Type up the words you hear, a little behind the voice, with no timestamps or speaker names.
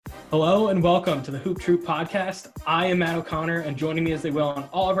Hello and welcome to the Hoop Troop podcast. I am Matt O'Connor, and joining me as they will on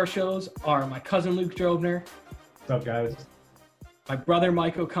all of our shows are my cousin Luke Drobner. What's up, guys? My brother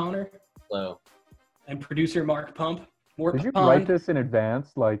Mike O'Connor. Hello. And producer Mark Pump. Did you write this in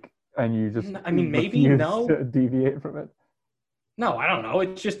advance, and you just? I mean, maybe no. To deviate from it. No, I don't know.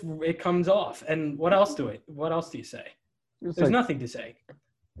 It comes off. And what else do you say? There's nothing to say.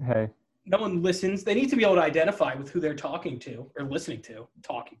 Hey. No one listens. They need to be able to identify with who they're talking to or listening to,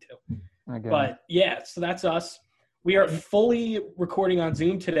 But yeah, so that's us. We are fully recording on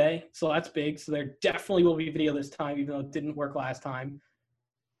Zoom today, so that's big. So there definitely will be video this time, even though it didn't work last time.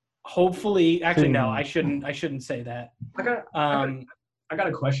 Hopefully, actually, no, I shouldn't say that. I got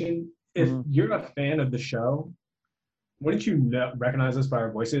a question. If you're a fan of the show, wouldn't you recognize us by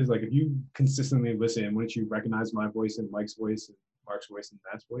our voices? Like, if you consistently listen, wouldn't you recognize my voice and Mike's voice and Mark's voice and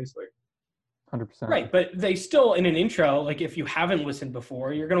Matt's voice? Like, 100%. Right, but they still, in an intro, like if you haven't listened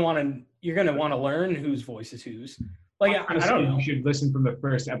before, you're gonna want to learn whose voice is whose. Like, I don't know. You should listen from the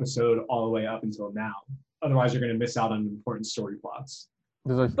first episode all the way up until now. Otherwise, you're gonna miss out on important story plots.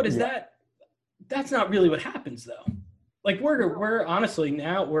 But that's not really what happens though. Like we're honestly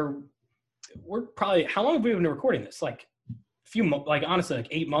now we're probably, how long have we been recording this? Like honestly, like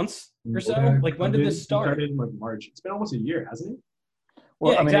 8 months or so. Like, when did this start? Started in like March. It's been almost a year, hasn't it?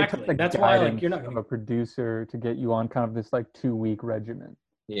 Well, yeah, I mean, exactly. That's why you're not going to a producer to get you on kind of this 2-week regimen.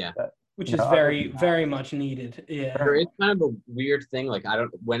 Yeah. Which is very, very much needed. Yeah. It's kind of a weird thing. Like,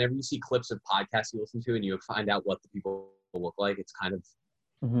 whenever you see clips of podcasts you listen to and you find out what the people look like, it's kind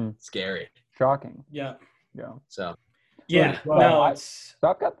of scary. Shocking. Yeah. Yeah. So. Yeah. So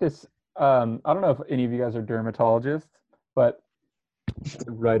I've got this, I don't know if any of you guys are dermatologists, but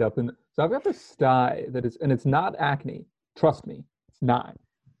right up in, so I've got this sty that is, and it's not acne. Trust me. Not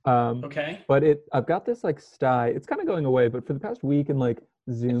okay, but I've got this sty. It's kind of going away, but for the past week in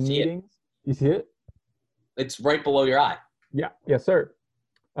Zoom meetings, you see it? It's right below your eye. Yeah, yes, sir.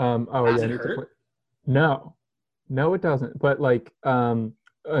 Does it hurt? No, it doesn't. But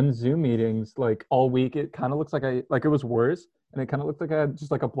on Zoom meetings, all week, it kind of looks like it was worse, and it kind of looked like I had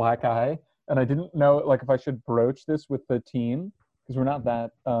just a black eye, and I didn't know if I should broach this with the team because we're not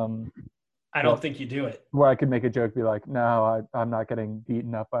that. I don't think you do it. Where I could make a joke, be like, no, I'm not getting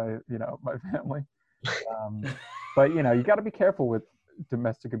beaten up by, my family. But, you got to be careful with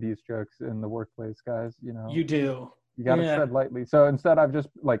domestic abuse jokes in the workplace, guys. You do. You got to tread lightly. So instead, I've just,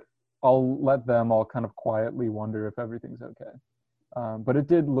 I'll let them all kind of quietly wonder if everything's okay. But it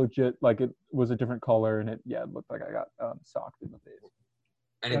did legit, it was a different color, and it looked like I got socked in the face.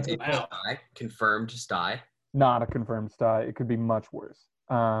 And it's sty, confirmed sty? Not a confirmed sty. It could be much worse.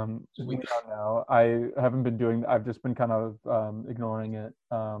 We don't know. I haven't been doing. I've just been kind of ignoring it.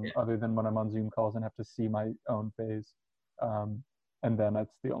 Other than when I'm on Zoom calls and have to see my own face, and then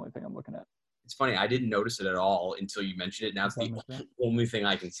that's the only thing I'm looking at. It's funny. I didn't notice it at all until you mentioned it. Now it's the only thing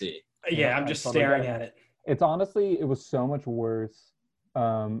I can see. Yeah, I'm just staring at it. It's honestly, it was so much worse.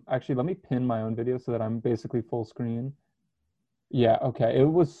 Actually, let me pin my own video so that I'm basically full screen. Yeah. Okay. It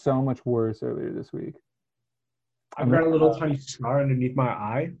was so much worse earlier this week. I've got a little tiny scar underneath my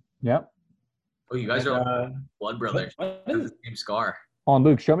eye. Yep. Oh, you guys are blood brothers. That's the same scar. On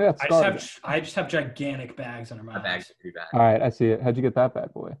Luke, show me that scar. I just have gigantic bags under my eyes. My bags are pretty bad. All right, I see it. How'd you get that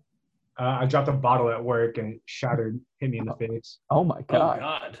bad boy? I dropped a bottle at work and hit me in the face. Oh my god. Oh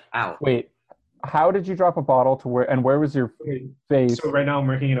god. Ow. Wait, how did you drop a bottle to where? And where was your face? So right now I'm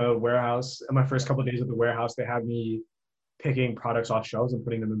working in a warehouse. In my first couple of days at the warehouse, they have me picking products off shelves and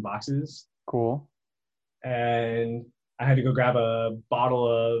putting them in boxes. Cool. And I had to go grab a bottle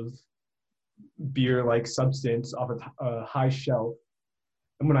of beer-like substance off a high shelf.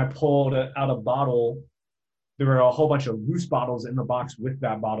 And when I pulled out a bottle, there were a whole bunch of loose bottles in the box with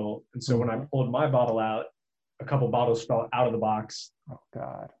that bottle. And so when I pulled my bottle out, a couple bottles fell out of the box. Oh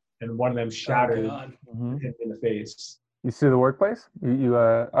God. And one of them shattered and hit me in the face. You see the workplace?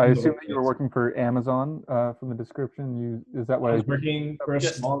 I assume that you were working for Amazon from the description. Is that what I was working for a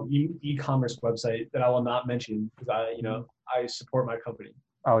small e-commerce website that I will not mention because I support my company.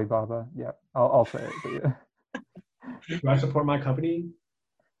 Alibaba, yeah, I'll say it. But yeah. Do I support my company?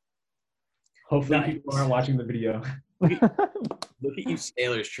 Hopefully people aren't watching the video. Look at you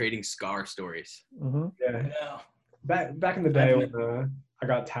sailors trading scar stories. Yeah. Back in the day when I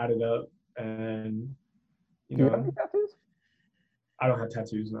got tatted up and do you have any tattoos? I don't have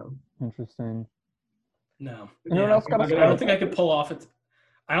tattoos, no. Interesting. No. Anyone else got a I don't think I could pull off it.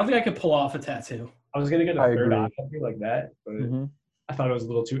 I don't think I could pull off a tattoo. I was gonna get a third eye, something like that, but I thought it was a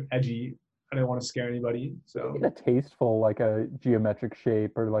little too edgy. I didn't want to scare anybody, so. Get a tasteful, a geometric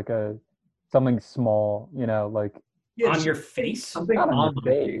shape or something small, on your face? Something Not on on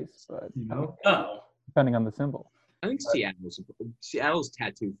your my face, but you know? Oh, depending on the symbol. I think Seattle's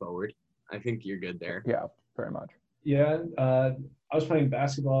tattoo forward. I think you're good there. Yeah, very much. Yeah, I was playing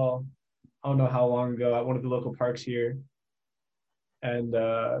basketball, I don't know how long ago, at one of the local parks here. And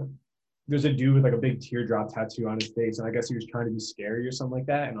there's a dude with like a big teardrop tattoo on his face. And I guess he was trying to be scary or something like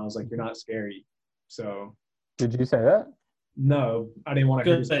that. And I was like, you're not scary. So, Did you say that? no, I didn't want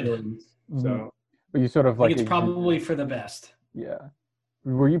to hurt his Good. feelings. Mhm. So, But you sort of I like. think it's probably for the best. Yeah.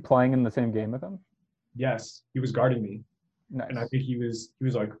 Were you playing in the same game with him? yes, he was guarding me. Nice. And I think he was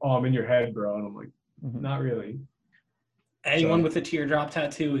like, oh, I'm in your head, bro. And I'm like, Mhm. not really. Anyone So- with a teardrop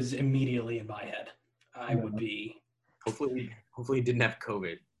tattoo is immediately in my head. I Yeah. would be. Hopefully he didn't have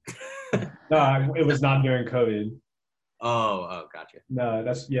COVID. No, it was not during COVID. Oh, gotcha. No,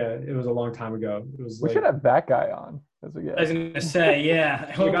 it was a long time ago. It was We like, should have that guy on as a I was guest. going to say, yeah.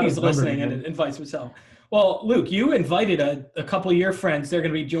 I hope got he's his number, listening man. and invites himself. Well, Luke, you invited a couple of your friends. They're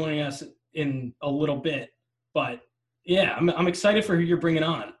going to be joining us in a little bit. But yeah, I'm excited for who you're bringing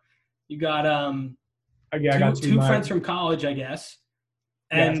on. You got I got two friends from college, I guess.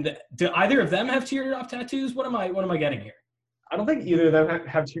 And do either of them have teardrop tattoos? What am I getting here? I don't think either of them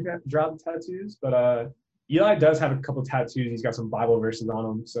have teardrop tattoos, but Eli does have a couple tattoos. He's got some Bible verses on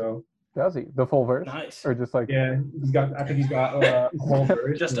him. So Does he? The full verse? Nice. Or just like yeah, I think he's got a whole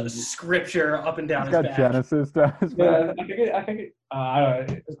verse. Just a and- scripture up and down he's his got back. Genesis down his back. Yeah,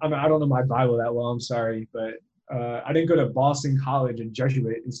 I don't know my Bible that well. I'm sorry, but I didn't go to Boston College, a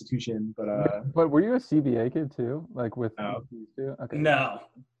Jesuit institution, but But were you a CBA kid too? Like with No. these two? Okay.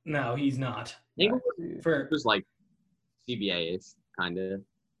 No, he's not. Inglewood For was like CBA-ish, kind of.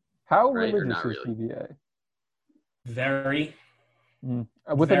 How Right, or religious not is really? CBA? very, With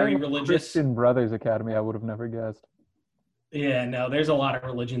the Very name of religious. Christian Brothers Academy, I would have never guessed. yeah, no, there's a lot of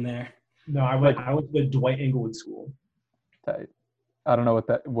religion there. no, I went to the Dwight Englewood School. Tight. I don't know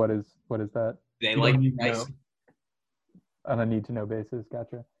what is that They You like don't need to guys. know. on a need to know basis.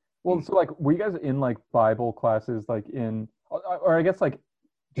 Gotcha. Well, so like, were you guys in like Bible classes, like in, or I guess like,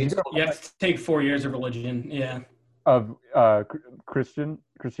 did you go You have to take 4 years of religion. Yeah. of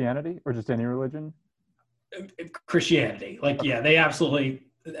Christianity or just any religion? Christianity. Like, yeah, they absolutely,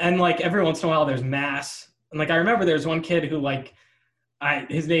 and like every once in a while there's mass. And like, I remember there's one kid who like,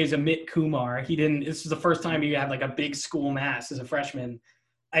 his name's Amit Kumar. This was the first time he had like a big school mass as a freshman,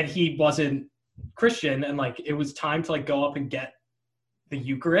 and he wasn't Christian. And like, it was time to like go up and get the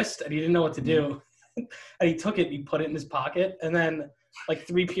Eucharist, and he didn't know what to do. And he took it, and he put it in his pocket. And then like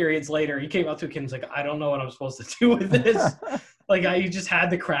 3 periods later, he came up to a kid and was like, I don't know what I'm supposed to do with this. Like, he just had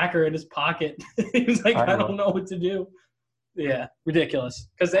the cracker in his pocket. He was like, I don't know what to do. Yeah, ridiculous.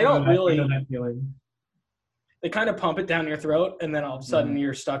 Because they don't I really, know that feeling. they kind of pump it down your throat, and then all of a sudden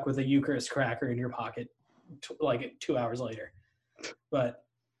you're stuck with a Eucharist cracker in your pocket like 2 hours later. But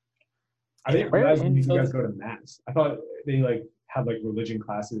I didn't Where realize in- you guys go to mass. I thought they like had like religion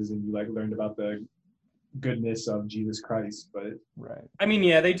classes and you like learned about the goodness of Jesus Christ, but Right. I mean,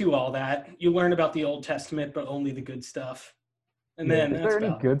 yeah, they do all that. You learn about the Old Testament, but only the good stuff. And Yeah. then Is that's there any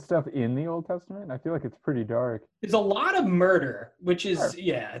about good stuff in the Old Testament? I feel like it's pretty dark. There's a lot of murder, which is Sure.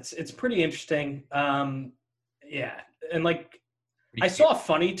 yeah, it's pretty interesting. Yeah, and like I saw a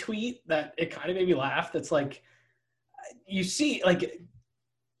funny tweet that it kind of made me laugh. That's like, you see, like,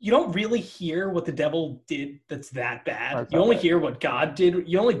 you don't really hear what the devil did that's that bad. That's You not only bad. hear what God did.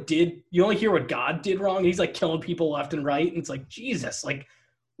 You only hear what God did wrong. He's like killing people left and right, and it's like, Jesus, like,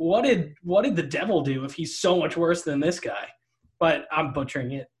 what did the devil do if he's so much worse than this guy? But I'm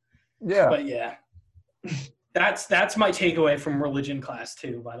butchering it. Yeah. But yeah, that's my takeaway from religion class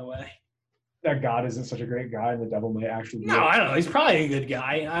too. By the way. that God isn't such a great guy and the devil may actually be No, I don't know. He's probably a good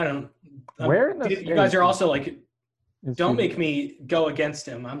guy. I don't. Where in the You guys States are also like, is don't CBA? make me go against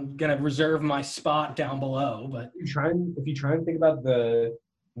him. I'm gonna reserve my spot down below. But if you try and think about the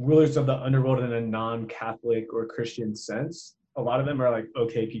rulers of the underworld in a non-Catholic or Christian sense, a lot of them are like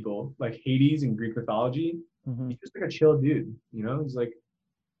okay people. Like Hades in Greek mythology, Mhm. he's just like a chill dude, you know? He's like,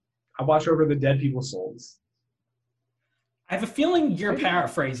 I watch over the dead people's souls. I have a feeling you're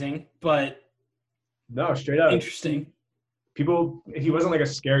paraphrasing, but No, straight up. interesting. People, if he wasn't like a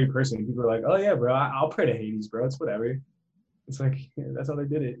scary person, people were like, oh yeah, bro, I'll pray to Hades, bro. It's whatever. It's like, yeah, that's how they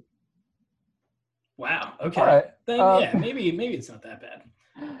did it. Wow. Okay. All right. Then yeah, maybe it's not that bad.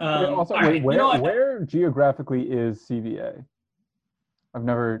 Okay, also, all wait, right, where, you know what? where geographically is CBA? I've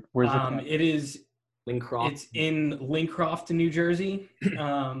never. Where's it? It is. Lincroft. It's in Lincroft, New Jersey.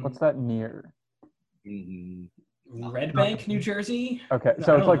 What's that near? Mhm. Red Bank, New Jersey. Okay, No,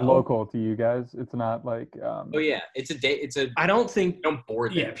 so I it's don't like know. local to you guys. It's not like. Oh yeah, it's a day. It's a. I don't think. You don't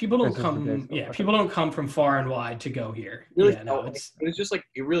board there. Yeah, people don't It's just a day come. school, Yeah, okay. people don't come from far and wide to go here. Really Yeah, no, felt like- it was just like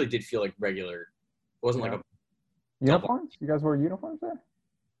it really did feel like regular. It wasn't like a Uniforms? You guys wear uniforms there?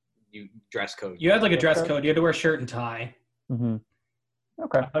 dress code. you had like a dress code. You had to wear a shirt and tie. Mm-hmm.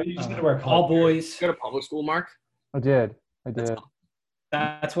 Okay, You just had to wear All collar. boys. You go to public school, Mark? I did. That's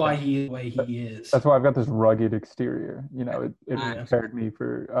That's why he is the way he is. That's why I've got this rugged exterior. You know, it Yeah. prepared me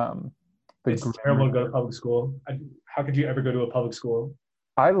for the. It's terrible to go to public school. How could you ever go to a public school?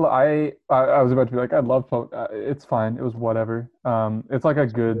 I was about to be like, I love it's fine. It was whatever. It's like a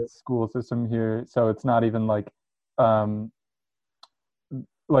good school system here, so it's not even like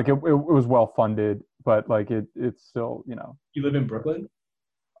it was well funded, but like it's still, you know. You live in Brooklyn?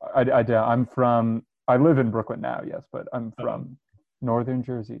 I live in Brooklyn now, yes, but I'm from Northern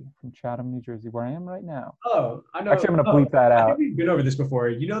Jersey, from Chatham, New Jersey, where I am right now. Oh, I know. Actually, I'm gonna bleep that I out. think we've been over this before.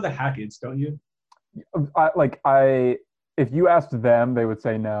 You know the Hacketts, don't you? If you asked them, they would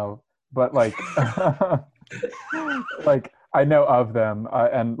say no, but like like I know of them,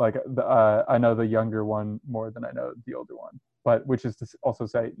 and like I know the younger one more than I know the older one, but which is to also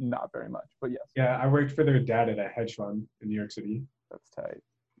say not very much, but yes. Yeah, I worked for their dad at a hedge fund in New York City. That's tight.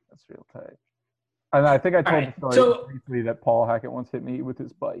 That's real tight. And I think I told right, the story so- briefly that Paul Hackett once hit me with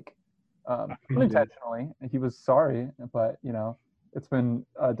his bike, unintentionally. He was sorry, but you know, it's been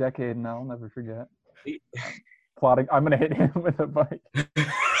a decade and I'll never forget. Plotting, I'm gonna hit him with a bike,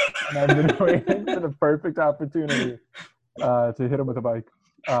 and I've been waiting for the perfect opportunity to hit him with a bike.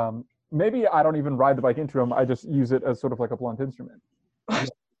 Maybe I don't even ride the bike into him. I just use it as sort of like a blunt instrument.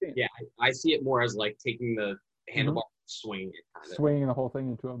 Yeah, I see it more as like taking the handlebar, swinging it, kind of. Swinging the whole thing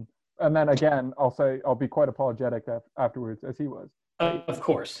into him. And then again, I'll be quite apologetic afterwards, as he was. Of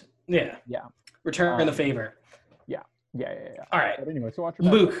course. Yeah. Yeah. Return the favor. Yeah. All right. But anyway, so watch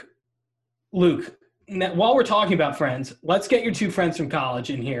your back. Luke. Now, while we're talking about friends, let's get your two friends from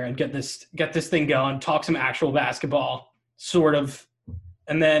college in here and get this thing going. Talk some actual basketball, sort of,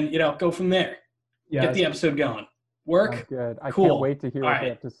 and then go from there. Yeah, Get the episode going. Work. Sounds good. I Cool. can't wait to hear All what right. they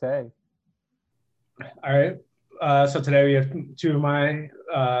have to say. All right. So today we have two of my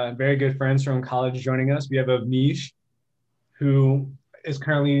very good friends from college joining us. We have Avnish, who is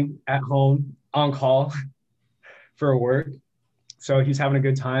currently at home on call for work. So he's having a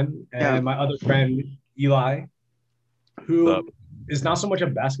good time. And my other friend, Eli, who is not so much a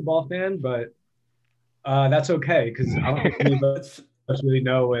basketball fan, but that's okay because I don't think any of us really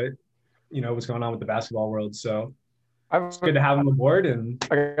know what's going on with the basketball world. So it's good to have him aboard. And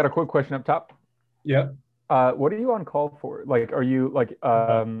I got a quick question up top. Yep. What are you on call for? Like, are you like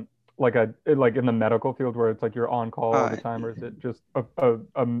in the medical field where it's like you're on call all the time, or is it just a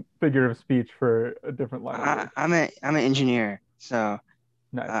figure of speech for a different line? I'm an engineer, so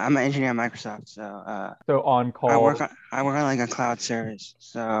Nice. I'm an engineer at Microsoft. So So on call. I work on like a cloud service.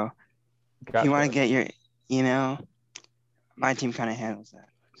 So if you want to get your email, my team kind of handles that.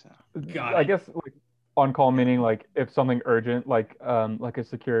 So Got I it. guess like on call meaning like if something urgent, like a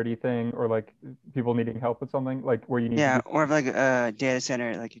security thing, or like people needing help with something, like where you need. yeah, To or if like a data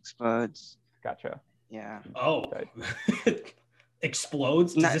center like explodes. Gotcha. Yeah. Oh.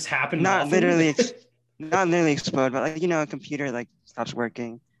 Explodes? Does this happen? Not often? literally. Not literally explode, but like a computer like stops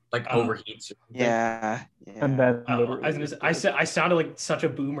working. Like overheats. Or something. Yeah. And then Oh, I sounded like such a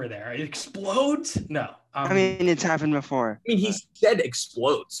boomer there. It explodes? No. I mean, it's happened before. I mean, he said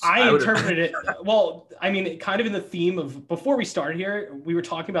explodes. I would've- interpreted it well. I mean, kind of in the theme of before we started here, we were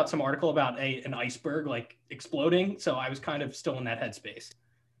talking about some article about an iceberg like exploding. So I was kind of still in that headspace.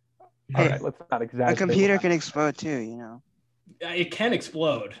 All right, let's not exaggerate. A computer can explode too, It can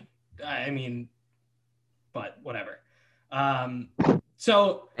explode. I mean, but whatever.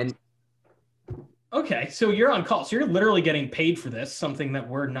 Okay, so you're on call. So you're literally getting paid for this, something that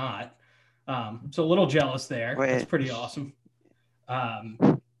we're not. So a little jealous there. Wait. That's pretty awesome.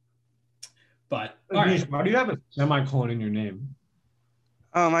 But all right. Why do you have a semicolon in your name?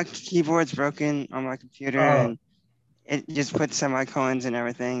 Oh, my keyboard's broken on my computer, and it just puts semicolons and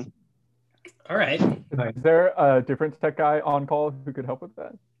everything. All right. Is there a different tech guy on call who could help with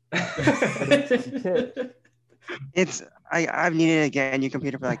that? I've needed to get a new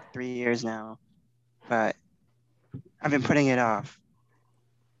computer for like 3 years now, but I've been putting it off.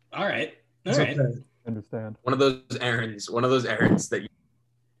 All right. All It's right. okay. Understand. One of those errands that you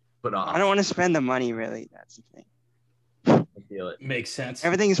put off. I don't want to spend the money, really. That's the thing. I feel it. Makes sense.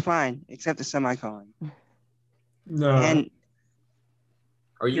 Everything is fine except the semicolon. No, And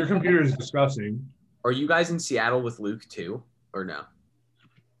Are your you? computer is disgusting. Are you guys in Seattle with Luke too, or no?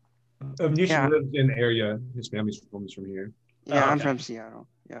 Nisha Yeah. lives in the area. His family's from here. Yeah, I'm okay. from Seattle.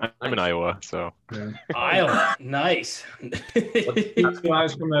 Yeah. I'm in Iowa, so Yeah. Iowa, nice.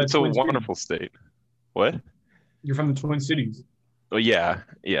 Eli's from the it's a Twin wonderful state. What? Cities. You're from the Twin Cities. Oh yeah,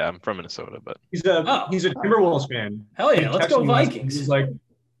 I'm from Minnesota, but He's a Timberwolves fan. Hell He yeah, let's texted go me last night. Vikings.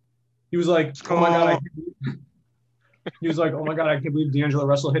 He was like, oh my god, he was like, oh my god, I can't believe D'Angelo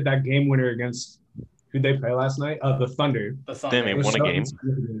Russell hit that game winner against who'd they play last night? The Thunder. The Thunder. Damn, he won a game.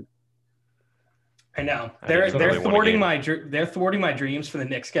 I know I they're didn't know they won a they're thwarting my dreams for the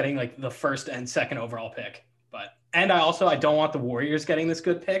Knicks getting like the first and second overall pick. But I don't want the Warriors getting this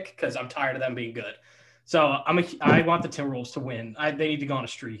good pick because I'm tired of them being good. So I want the Timberwolves to win. They need to go on a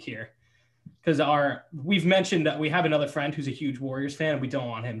streak here because we've mentioned that we have another friend who's a huge Warriors fan and we don't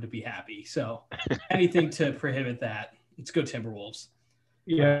want him to be happy. So anything to prohibit that. Let's go Timberwolves.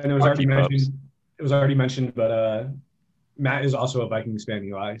 Yeah, and it was already mentioned, but Matt is also a Vikings fan,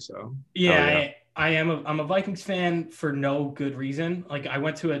 Eli. So yeah. I'm a Vikings fan for no good reason. Like I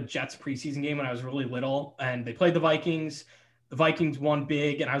went to a Jets preseason game when I was really little and they played the Vikings. The Vikings won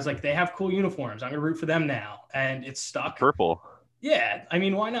big and I was like, they have cool uniforms. I'm going to root for them now. And it's stuck. purple. Yeah. I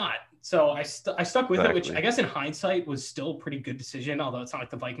mean, why not? So I stuck with it, which Exactly. I guess in hindsight was still a pretty good decision, although it's not like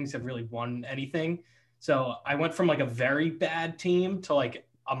the Vikings have really won anything. So I went from like a very bad team to like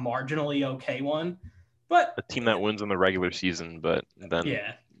a marginally okay one. But A team that wins in the regular season, but then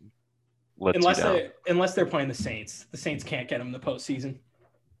yeah, lets you down. unless they're playing the Saints can't get them in the postseason.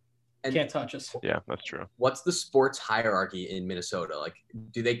 And Can't touch us. Yeah, that's true. what's the sports hierarchy in Minnesota? Like,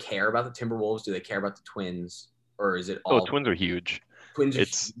 do they care about the Timberwolves? Do they care about the Twins? Or is it all Twins are huge.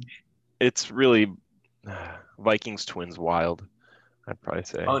 Twins? It's really Vikings Twins wild, I'd probably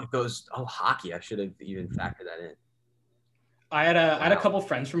say. Oh, it goes. Oh, hockey. I should have even factored that in. I had a Wow. couple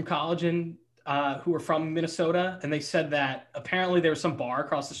friends from college who were from Minnesota, and they said that apparently there was some bar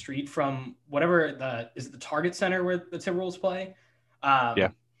across the street from whatever is it the Target Center where the Timberwolves play. Yeah.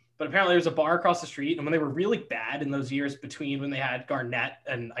 But apparently there's a bar across the street, and when they were really bad in those years between when they had Garnett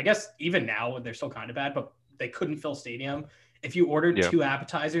and I guess even now they're still kind of bad, but they couldn't fill stadium. If you ordered 2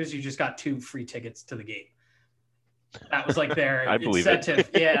 appetizers, you just got 2 free tickets to the game. That was like their I believe incentive.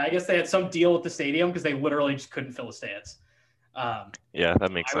 Yeah, I guess they had some deal with the stadium because they literally just couldn't fill the stands. Yeah,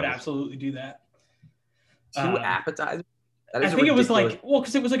 that makes I would sense. absolutely do that. 2 appetizers. That I is a think it was ridiculous-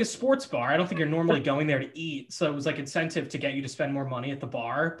 because it was like a sports bar. I don't think you're normally going there to eat, so it was like incentive to get you to spend more money at the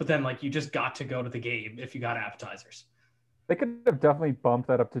bar. But then like you just got to go to the game if you got appetizers. They could have definitely bumped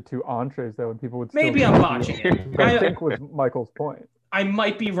that up to 2 entrees though, and people would still Maybe I'm botching it. I think was Michael's point. I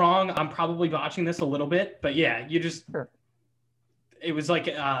might be wrong. I'm probably botching this a little bit, but yeah, you just. Sure. It was like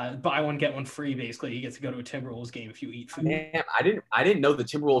buy one get one free. Basically, you get to go to a Timberwolves game if you eat food. Damn, I didn't know the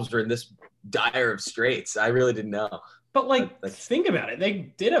Timberwolves were in this dire of straits. I really didn't know. But like, That's- think about it.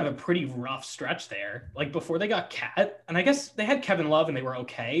 They did have a pretty rough stretch there. Like before they got Cat, and I guess they had Kevin Love, and they were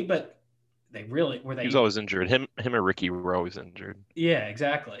okay. But they really were they. He was always injured. Him and Ricky were always injured. Yeah,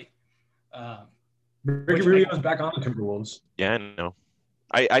 exactly. Ricky Which Rubio's back on the Timberwolves. Yeah, I know.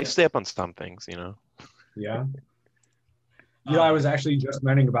 I stay up on some things, you know. Yeah. Eli was actually just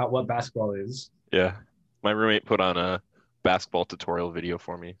learning about what basketball is. Yeah, my roommate put on a basketball tutorial video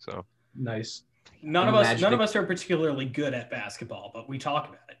for me. So Nice. None of us are particularly good at basketball, but we talk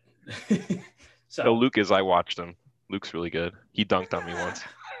about it. So Luke is. I watched him. Luke's really good. He dunked on me once.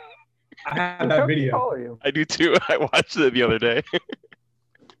 I had How that video. tall are you? I do too. I watched it the other day.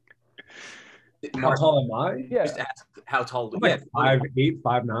 How Mark, tall am I? Yeah. just ask how tall. I'm like 5'8",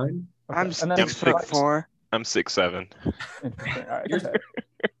 5'9". I'm Okay. And then 6'4". I'm 6'7". Interesting. All right, You're- okay.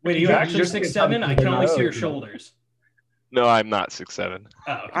 wait, are you Yeah, actually just 6'7"? I can only see your Oh. shoulders. No, I'm not 6'7".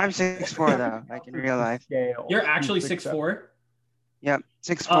 Oh, okay. I'm 6'4" though, like in real life. Scale. You're actually He's 6'4"? Yep,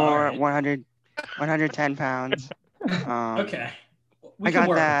 6'4", Oh, all right. 110 pounds. Okay. We I can got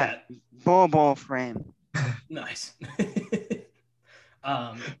work that. with Bull frame. that. Nice.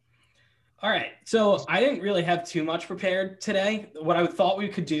 All right. So I didn't really have too much prepared today. What I thought we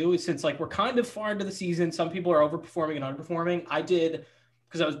could do is, since like we're kind of far into the season, some people are overperforming and underperforming. I did,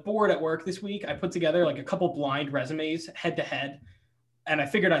 because I was bored at work this week, I put together like a couple blind resumes head to head. And I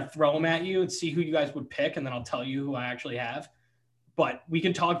figured I'd throw them at you and see who you guys would pick. And then I'll tell you who I actually have. But we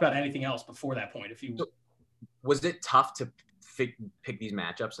can talk about anything else before that point. If you Was it tough to pick these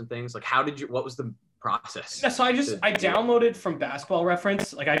matchups and things? Like, what was the process? Yeah, so I downloaded from Basketball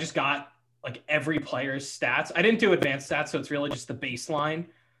Reference. Like I just got like every player's stats. I didn't do advanced stats, so it's really just the baseline.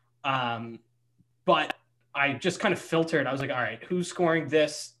 But I just kind of filtered. I was like, all right, who's scoring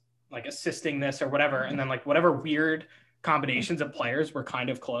this, like assisting this or whatever. And then like whatever weird combinations of players were kind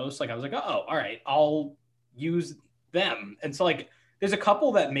of close. Like I was like, oh, all right, I'll use them. And so like there's a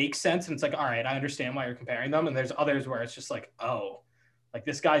couple that make sense, and it's like, all right, I understand why you're comparing them, and there's others where it's just like, oh, like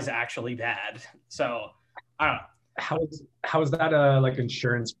this guy's actually bad. So I don't know. How is that a like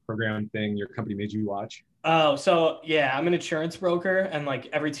insurance program thing your company made you watch? Oh, so yeah, I'm an insurance broker, and like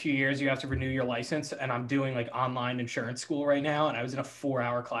every 2 years you have to renew your license, and I'm doing like online insurance school right now, and I was in a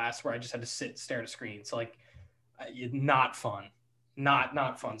 4-hour class where I just had to sit and stare at a screen. So like, not fun,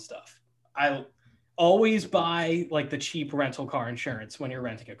 not fun stuff. I always buy like the cheap rental car insurance when you're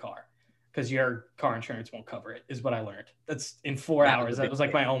renting a car, because your car insurance won't cover it, is what I learned. That's in 4 hours. That was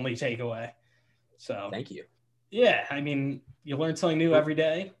like my only takeaway. So thank you. Yeah, I mean, you learn something new every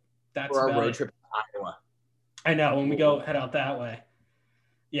day. That's for our about road it. trip to Iowa. I know, when we go head out that way.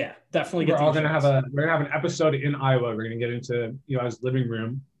 Yeah, definitely get We're gonna have an episode in Iowa. We're gonna get into Eli's living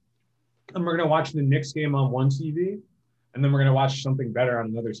room, and we're gonna watch the Knicks game on one TV, and then we're gonna watch something better on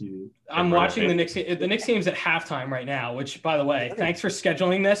another TV. I'm watching the Knicks. The Knicks game's at halftime right now. Which, by the way, thanks for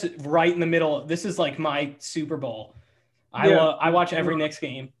scheduling this right in the middle. This is like my Super Bowl. I watch every Knicks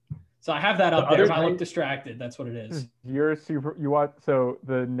game. So I have that up there. If I look distracted, that's what it is. So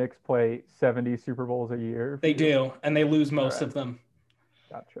the Knicks play 70 Super Bowls a year? They do, and they lose most of them.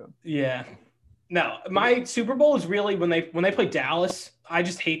 Gotcha. Yeah. No, my Super Bowl is really when they play Dallas. I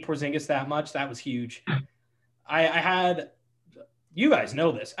just hate Porzingis that much. That was huge. I had, you guys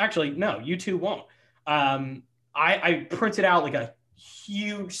know this. Actually, no, you two won't. I printed out like a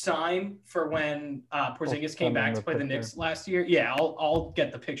huge sign for when Porzingis came back to play the Knicks last year. Yeah, I'll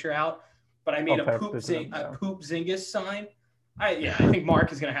get the picture out. But I made a poop Zingis sign. I think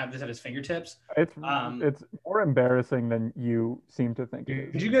Mark is gonna have this at his fingertips. It's more embarrassing than you seem to think.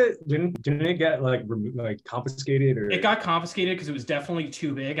 Did you get didn't it get like confiscated or? It got confiscated because it was definitely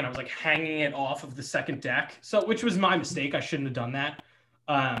too big, and I was like hanging it off of the second deck. So which was my mistake. I shouldn't have done that.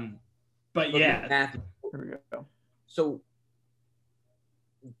 But yeah. Here we go. So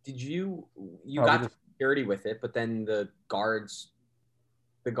did you got security with it, but then the guards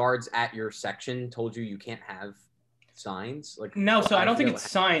at your section told you can't have signs? Like no, so I don't think it's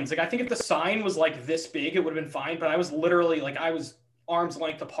signs. Like I think if the sign was like this big, it would have been fine. But I was literally like I was arm's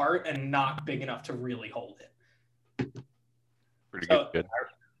length apart and not big enough to really hold it. Pretty good.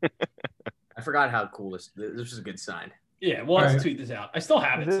 I forgot how cool this was a good sign. Yeah, we'll have to tweet this out. I still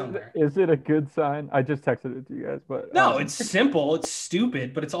have it somewhere. Is it a good sign? I just texted it to you guys, but no, it's simple. It's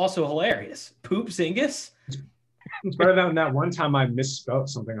stupid, but it's also hilarious. Poop Zingis. It's better than that one time I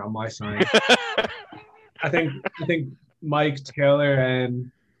misspelled something on my sign. I think Mike, Taylor,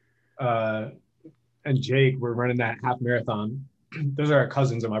 and Jake were running that half marathon. Those are our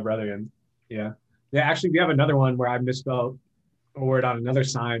cousins and my brother, and yeah. Actually, we have another one where I misspelled a word on another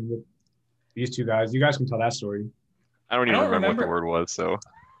sign with these two guys. You guys can tell that story. I don't even remember what the word was. So,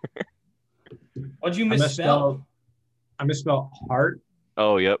 what'd you misspell? I misspelled heart.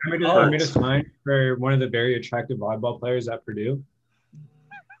 Oh, yep. I made a sign for one of the very attractive volleyball players at Purdue.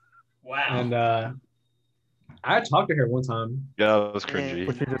 Wow. And I talked to her one time. Yeah, that was cringy.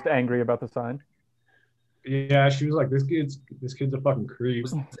 Was she just angry about the sign? Yeah, she was like, "This kid's a fucking creep."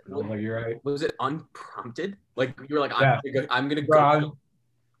 I was like, "You're right." Was it unprompted? Like you were like, "I'm gonna Bro, go."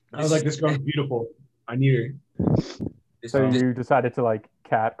 I was like, "This girl's beautiful. I need her." So you decided to like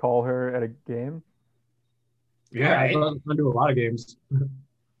cat call her at a game? Yeah, right. I've gone to a lot of games. You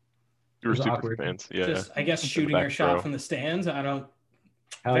were super fans, yeah. Just, I guess shooting her shot from the stands. I don't.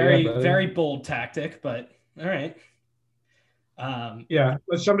 Hell very bold tactic, but all right. Yeah,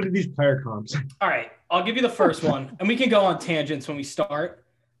 let's jump into these player comps. All right, I'll give you the first one, and we can go on tangents when we start.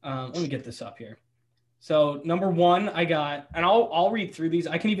 Let me get this up here. So number one, I got, and I'll read through these.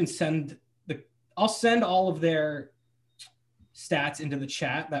 I can even I'll send all of their stats into the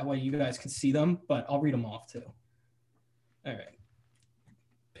chat. That way you guys can see them, but I'll read them off too. All right.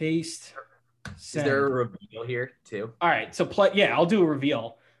 Paste. Send. Is there a reveal here too? All right. So I'll do a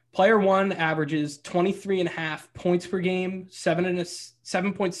reveal. Player one averages 23.5 points per game,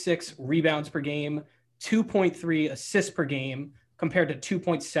 7.6 rebounds per game, 2.3 assists per game compared to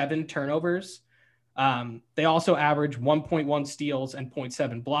 2.7 turnovers. They also average 1.1 steals and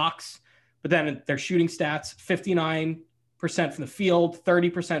 0.7 blocks. But then their shooting stats, 59% from the field,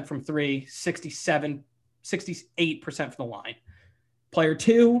 30% from three, 68% from the line. Player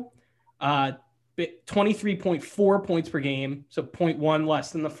two, 23.4 points per game, so 0.1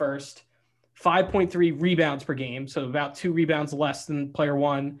 less than the first. 5.3 rebounds per game, so about 2 rebounds less than player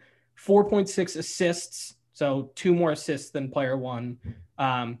one. 4.6 assists, so 2 more assists than player one.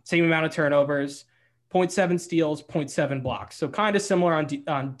 Same amount of turnovers. 0.7 steals, 0.7 blocks. So kind of similar on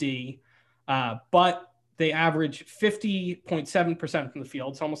D. But they average 50.7% from the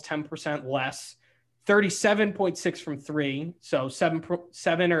field. It's almost 10% less. 37.6 from 3, so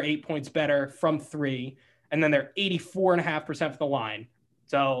 7 or 8 points better from 3, and then they're 84.5% from the line.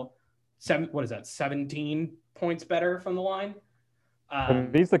 So 17 points better from the line. Are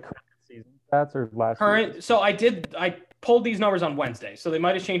these the current season stats or last current? year? So I pulled these numbers on Wednesday, so they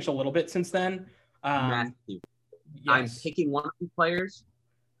might have changed a little bit since then. Matthew, yes. I'm picking one of these players.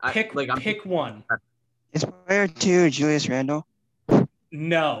 Pick one. Is player 2 Julius Randle?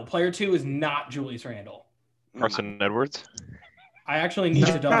 No, player 2 is not Julius Randle. Carson Edwards. I actually need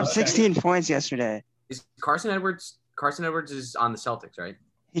to double dropped check. 16 points yesterday. Is Carson Edwards? Carson Edwards is on the Celtics, right?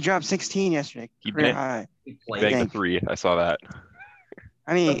 He dropped 16 yesterday. He Career did. high. He He played. banked a 3. I saw that.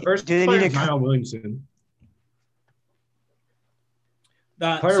 I mean, The first do they player need is to? Zion Williamson.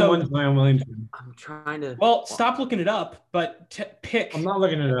 Player So, 1 is Zion Williamson. I'm trying to. well, stop looking it up, but pick. I'm not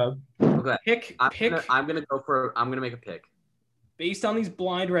looking it up. Okay. Pick. I'm gonna make a pick. Based on these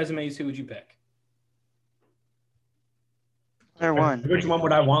blind resumes, who would you pick? Player 1. Which one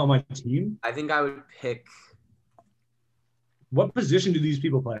would I want on my team? I think I would pick. What position do these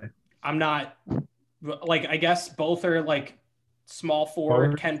people play? I'm not like, I guess both are like small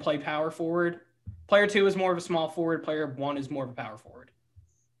forward, can play power forward. Player 2 is more of a small forward. Player 1 is more of a power forward.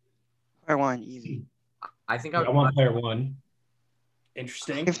 Player 1, easy. I think I want player 1.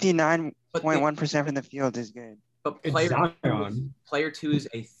 Interesting. 59.1% from the field is good. But It's player 2 is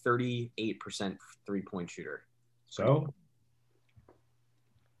a 38% 3-point shooter. So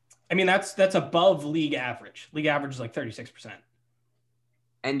I mean, that's above league average. League average is like 36%.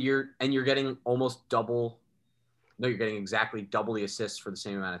 And you're getting almost double. No, you're getting exactly double the assists for the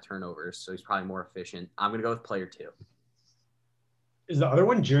same amount of turnovers. So he's probably more efficient. I'm gonna go with player 2. is the other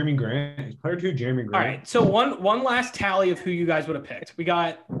one Jeremy Grant? Is player 2 Jeremy Grant? All right. So one last tally of who you guys would have picked. We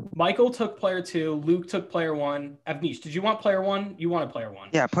got Michael took player 2. Luke took player 1. Avnish, did you want player 1? You wanted player 1.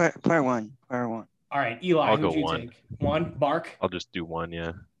 Yeah, player 1. Player 1. All right. Eli, I'll who go did you 1. take? 1. Mark? I'll just do 1.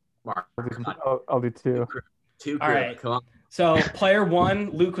 Yeah. Mark, come on. I'll do 2. 2 All good. right. Come on. So player 1,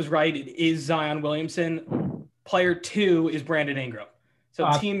 Luke was right. It is Zion Williamson. Player 2 is Brandon Ingram. So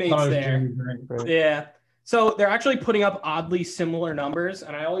teammates there. Right. Yeah. So they're actually putting up oddly similar numbers.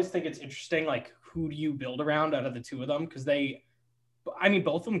 And I always think it's interesting, like, who do you build around out of the two of them? Because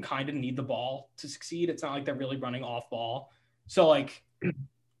both of them kind of need the ball to succeed. It's not like they're really running off ball. So, like,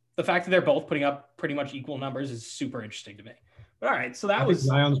 the fact that they're both putting up pretty much equal numbers is super interesting to me. But all right. So that was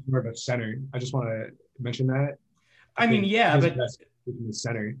Zion's more of a center. I just want to mention that. I mean, yeah, his but best is in the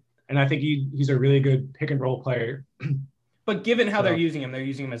center. And I think he's a really good pick and roll player. But given how So- they're using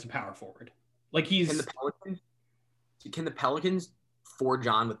him as a power forward. Like Can the Pelicans forge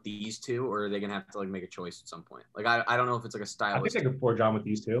on with these two, or are they gonna have to like make a choice at some point? Like I don't know if it's like a I think stylistic. they could forge on with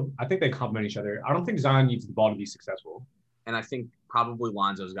these two. I think they complement each other. I don't think Zion needs the ball to be successful. And I think probably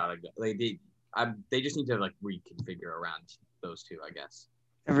Lonzo's got to go. They just need to like reconfigure around those two, I guess.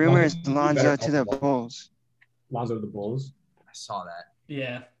 The rumor is Lonzo to the Bulls. Lonzo to the Bulls. I saw that.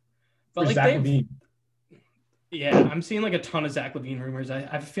 Yeah. For But like Zach LaVine. yeah, I'm seeing like a ton of Zach LaVine rumors. I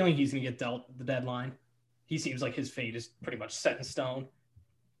have a feeling he's gonna get dealt the deadline. He seems like his fate is pretty much set in stone.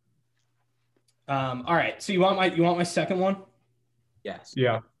 All right. So you want my second one? Yes.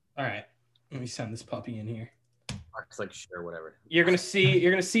 Yeah. All right. Let me send this puppy in here. Mark's like sure, whatever. You're gonna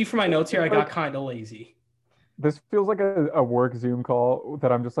see from my notes here. I got kind of lazy. This feels like a work Zoom call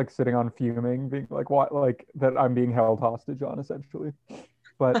that I'm just like sitting on fuming, being like, what, like that I'm being held hostage on essentially.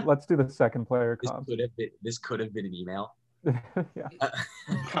 But let's do the second player comp. This could have been an email. Yeah.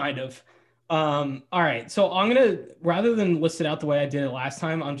 Kind of. All right. So I'm gonna, rather than list it out the way I did it last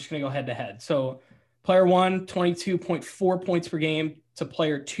time, I'm just gonna go head to head. So player 1, 22.4 points per game to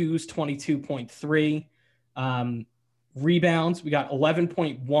player 2's 22.3. Rebounds, we got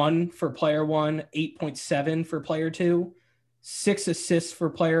 11.1 for player 1, 8.7 for player 2, 6 assists for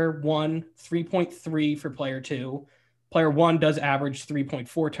player 1, 3.3 for player 2. Player 1 does average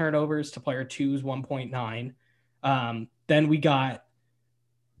 3.4 turnovers to player 2's 1.9. Then we got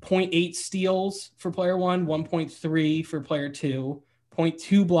 0.8 steals for player 1, 1.3 for player 2,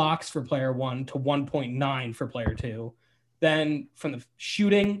 0.2 blocks for player 1 to 1.9 for player 2. Then from the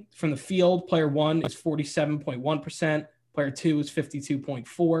shooting from the field, player 1 is 47.1%, player 2 is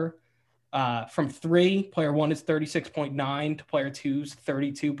 52.4%. From 3, player 1 is 36.9 to player 2's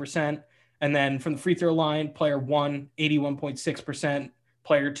 32%. And then from the free throw line, player 1, 81.6%,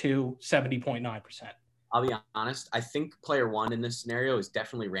 player 2, 70.9%. I'll be honest. I think player 1 in this scenario is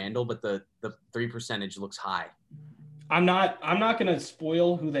definitely Randall, but the 3% looks high. I'm not going to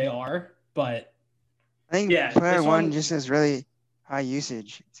spoil who they are, but I think player 1 just has really high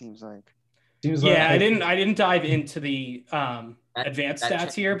usage, it seems like. I didn't dive into the advanced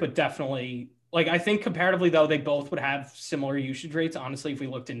stats here, but definitely Like, I think comparatively, though, they both would have similar usage rates, honestly, if we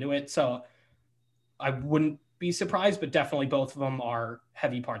looked into it. So I wouldn't be surprised, but definitely both of them are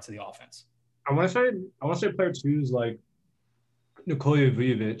heavy parts of the offense. I want to say player 2 is like Nikola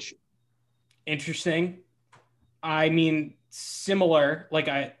Vujovic. Interesting. I mean, similar, like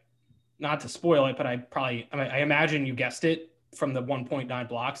not to spoil it, but I imagine you guessed it from the 1.9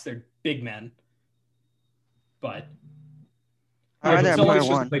 blocks. They're big men. But I'd rather have so player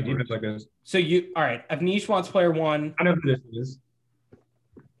Just one. play defense like this. So all right, Avnish wants player 1. I know who this is.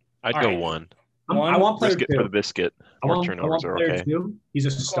 I'd All go right. one. I want player Biscuit 2. for the biscuit. I More want turnovers are player okay. 2. He's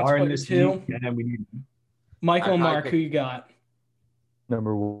a star in this player league, 2. and we need him. Michael and I'd Mark, pick- who you got?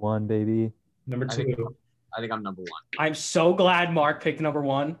 Number 1, baby. Number I 2. think I'm number 1. I'm so glad Mark picked number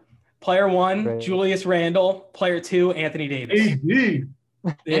 1. Player 1, Right. Julius Randle. Player 2, Anthony Davis. AD.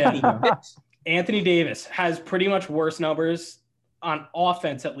 Yeah. Anthony Davis has pretty much worse numbers on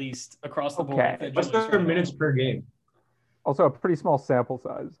offense, at least across the board. Okay. than What's Julius their Randle. minutes per game? Also, a pretty small sample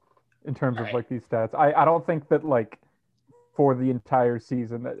size in terms of Right. like these stats. I don't think that like for the entire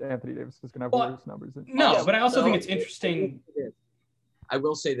season that Anthony Davis is going to have Well, worse numbers. No, but I also So- think it's interesting. I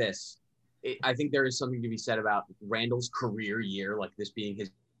will say this. I think there is something to be said about Randall's career year, like this being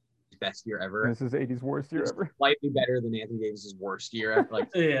his best year ever. This is 80's worst year It's ever. slightly better than Anthony Davis's worst year. Like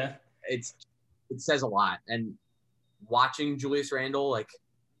Yeah. it says a lot. And watching Julius Randle, like,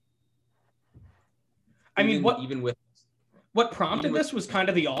 I mean, even with what prompted Even with- this was kind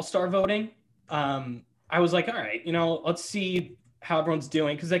of the all-star voting. I was like, all right, let's see how everyone's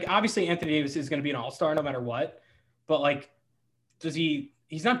doing. Because, like, obviously Anthony Davis is going to be an all-star no matter what. But, like,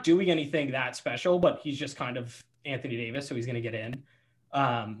 he's not doing anything that special, but he's just kind of Anthony Davis, so he's going to get in.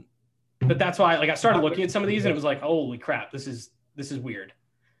 But that's why, like, I started looking at some of these, and it was like, holy crap, this is weird.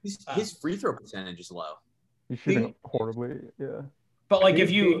 his free throw percentage is low. He's shooting horribly. Yeah. But, like,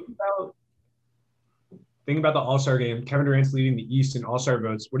 if you Think about the All-Star game. Kevin Durant's leading the East in All-Star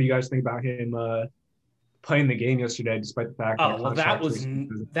votes. What do you guys think about him playing the game yesterday, despite the fact oh, well, that was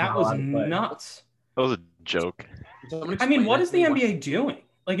nuts. That was a joke. I mean, what is the NBA doing?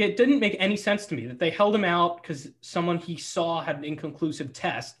 Like, it didn't make any sense to me that they held him out because someone he saw had an inconclusive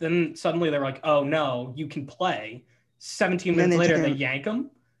test. Then suddenly they're like, oh, no, you can play. 17 minutes later, they yank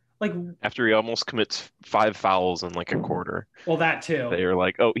him. Like, After he almost commits 5 fouls in like a quarter, well, that too. they were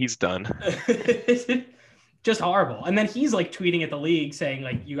like, "Oh, he's done." Just horrible. And then he's like tweeting at the league saying,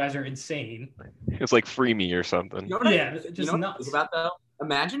 like, you guys are insane. It's like free me or something. You know what Yeah, I, just you know what I nuts. think about though?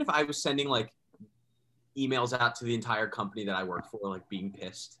 Imagine if I was sending like emails out to the entire company that I work for, like being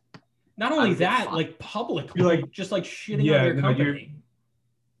pissed. Not I only would get that, fined. like publicly, You're like- just like shitting Yeah, on your no, company.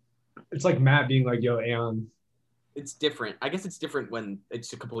 It's like Matt being like, "Yo, Aeon." It's different. I guess it's different when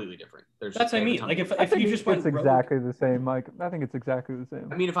it's completely different. There's That's what I every mean. time- Like, if I think you just went it's rogue- exactly the same, Mike. I think it's exactly the same.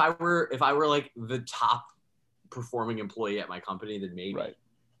 I mean, if I were like the top performing employee at my company, then maybe. Right.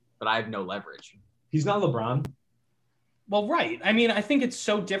 But I have no leverage. He's not LeBron. Well, right. I mean, I think it's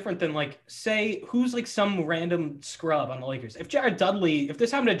so different than like, say, who's like some random scrub on the Lakers. If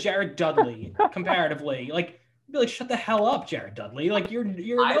this happened to Jared Dudley comparatively, like, I'd be like, shut the hell up, Jared Dudley. Like, you're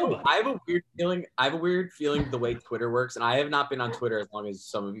nobody. I have a weird feeling. I have a weird feeling the way Twitter works, and I have not been on Twitter as long as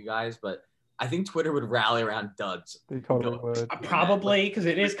some of you guys, but I think Twitter would rally around duds. They totally would. Probably, because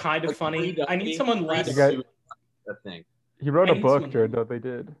it is kind of Like, funny. free I need Dudley, someone free less. You got- Dudley, that thing. He wrote I a need book, someone- Jared, though they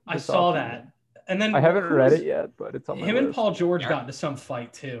did. I this saw offseason. that. And then I haven't who read was- it yet, but it's on my Him and list. Paul George Yeah. got into some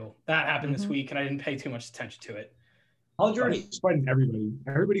fight too. That happened this Mhm. week, and I didn't pay too much attention to it. Paul George is fighting everybody.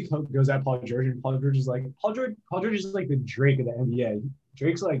 Everybody goes at Paul George, and Paul George is like, Paul George is like the Drake of the NBA.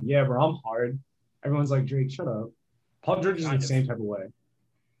 Drake's like, yeah, bro, I'm hard. Everyone's like, Drake, shut up. Paul George is Kind the of. same type of way.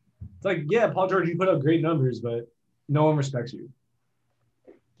 It's like, yeah, Paul George, you put up great numbers, but no one respects you.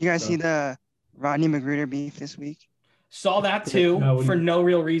 You guys So- see the Rodney Magruder beef this week? Saw that too No, for no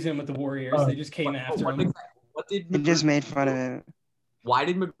real reason with the Warriors. Oh, they just came after What, him. what did He just Magruder- made fun of it. Why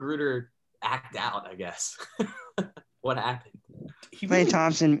did Magruder act out? I guess. What happened? He Klay really,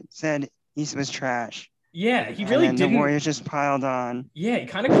 Thompson said he was trash. yeah, he really and then didn't. the Warriors just piled on. Yeah, he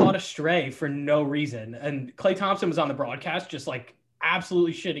kind of caught a stray for no reason. And Klay Thompson was on the broadcast just like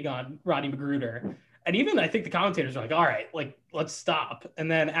absolutely shitting on Rodney Magruder. And even I think the commentators were like, all right, like, let's stop. And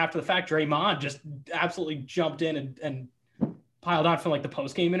then after the fact, Draymond just absolutely jumped in and piled on from like the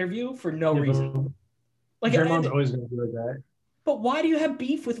post-game interview for no reason. Like, Draymond's always going to do like that. but why do you have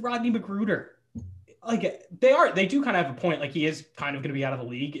beef with Rodney Magruder? Like, they do kind of have a point. Like, he is kind of going to be out of the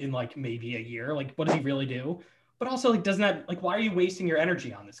league in like maybe a year. Like, what does he really do? But also, like, doesn't that, like, why are you wasting your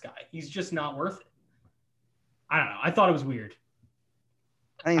energy on this guy? He's just not worth it. I don't know. I thought it was weird.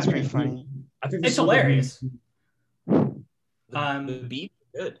 I think it's pretty funny. I think It's this is what hilarious. The beat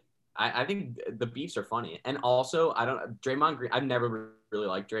is good. I think the beefs are funny. And also, Draymond Green, I've never really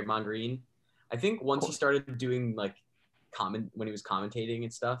liked Draymond Green. I think once he started doing like when he was commentating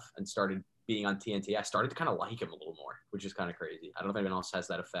and stuff and started being on TNT, I started to kind of like him a little more, which is kind of crazy. I don't know if anyone else has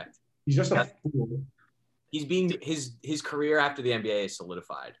that effect. He's just a fool. He's being his career after the NBA is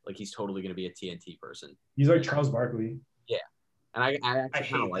solidified. Like he's totally going to be a TNT person. He's like Charles Barkley. Yeah, and I actually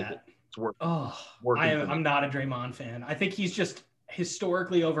kind of like that. it. It's working. I'm not a Draymond fan. I think he's just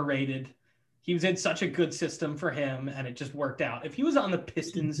historically overrated. He was in such a good system for him, and it just worked out. If he was on the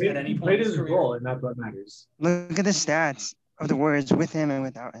Pistons at any point in his career, role, and that's what matters. Look at the stats of the Warriors with him and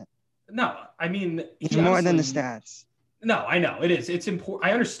without him. No, I mean it's more than the stats. No, I know it is. It's important.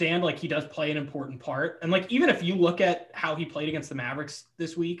 I understand like he does play an important part, and like even if you look at how he played against the Mavericks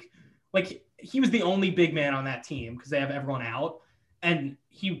this week, like he was the only big man on that team because they have everyone out, and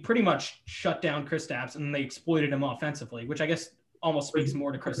he pretty much shut down Kristaps, and they exploited him offensively, which I guess almost speaks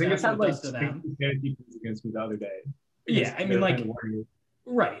more to Kristaps than it does to them. Against me the other day. Yeah, I mean like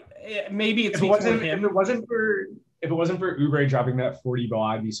right. Maybe it's if it wasn't for Oubre dropping that 40 ball,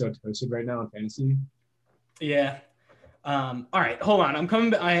 I'd be so toasted right now in fantasy. Yeah. All right, hold on. I'm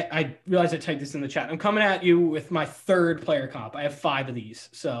coming. I realized I typed this in the chat. I'm coming at you with my third player comp. I have 5 of these,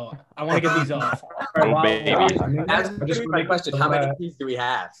 so I want to get these off. Just my question: how many of these do we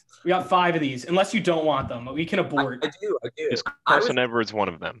have? We got 5 of these. Unless you don't want them, we can abort. I do. Is Carson Edwards one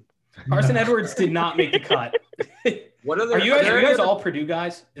of them? Carson Edwards did not make the cut. Are you guys all Purdue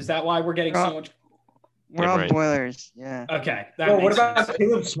guys? Is that why we're getting so much? We're all Boilers. Yeah. Okay. What about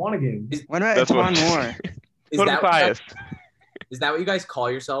Caleb Swanigan? What about Antoine Moore? Is that what you guys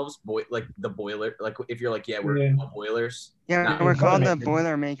call yourselves? Like the Boiler? Like if you're like, we're Boilers. Yeah, we're called the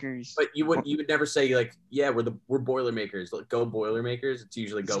Boilermakers. But you would never say like, we're Boilermakers. Like go Boilermakers. It's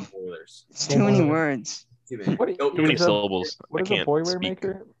usually go Boilers. It's too many words. Too many syllables. What is a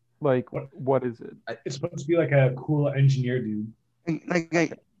Boilermaker? Like what is it? It's supposed to be like a cool engineer dude. Like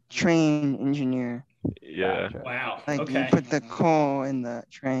a train engineer. Yeah. Wow. Like okay. you put the coal in the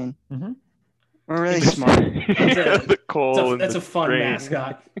train. Mm-hmm. We're really smart. That's a fun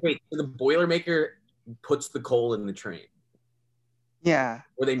mascot. Wait, so the Boilermaker puts the coal in the train? Yeah.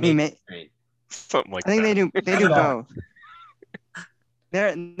 Or they make the train? Something like that. I think that. they do both. They're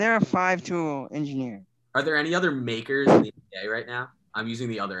a 5-tool engineer. Are there any other makers in the NBA right now? I'm using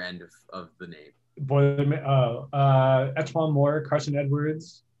the other end of the name. Antoine Moore, Carson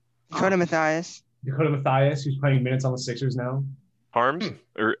Edwards, Dakota Mathias, who's playing minutes on the Sixers now. Harms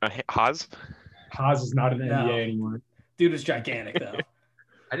or Haas? Haas is not in the NBA anymore. Dude is gigantic though.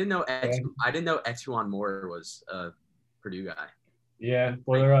 I didn't know Antoine Moore was a Purdue guy. Yeah,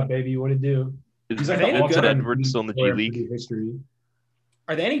 boiler up, baby. What it do? Is Carson Edwards still in the G League? History.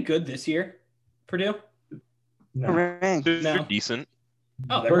 Are they any good this year, Purdue? No. They're decent.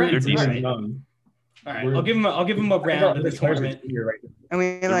 Oh, they're decent. All right, I'll give them a round in the tournament. And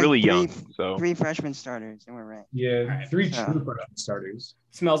we have really young, so 3 freshman starters, and we're ranked. Yeah, 3 true freshman starters.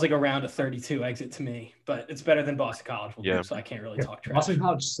 Smells like a round of 32 exit to me, but it's better than Boston College will do, so I can't really talk trash. Boston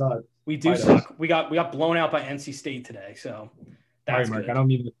College sucks. We do suck. We got blown out by NC State today, so that's Mark, good. I don't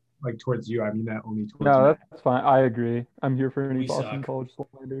mean like towards you. I mean that only towards No, that's fine. I agree. I'm here for any Boston College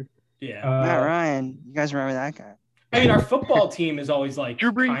slander. Yeah. Matt Ryan, you guys remember that guy? I mean, our football team is always like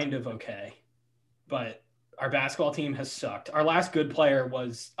kind of okay, but our basketball team has sucked. Our last good player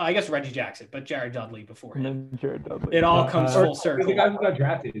was, I guess, Reggie Jackson, but Jared Dudley before him. Jared Dudley. It all comes full circle. The guy who got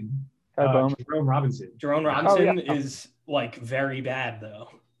drafted, Jerome Robinson. Jerome Robinson is like very bad though.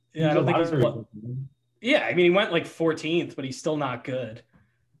 Yeah, I don't think he's. Yeah, I mean, he went like 14th, but he's still not good.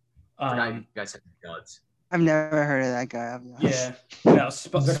 You guys have guts. I've never heard of that guy. Yeah, no,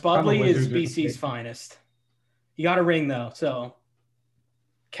 Spudley is BC's finest. He got a ring though, so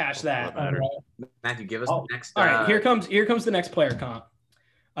cash that. Matthew, give us the next. All right, here comes the next player comp.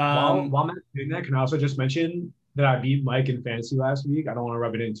 While Matt's doing that, can I also just mention that I beat Mike in fantasy last week? I don't want to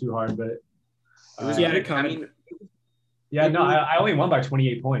rub it in too hard, but I only won by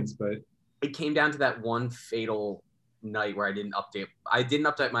 28 points, but it came down to that one fatal night where I didn't update. I didn't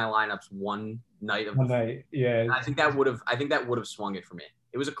update my lineups one night. Yeah. I think that would have swung it for me.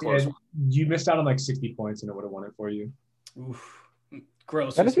 It was a close one. You missed out on like 60 points, and it would have won it for you. Oof.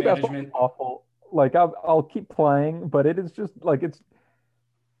 Gross management. Awful. Like I'll keep playing, but it is just like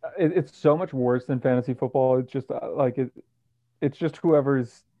it's so much worse than fantasy football. It's just it's just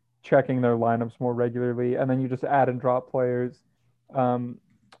whoever's checking their lineups more regularly, and then you just add and drop players, to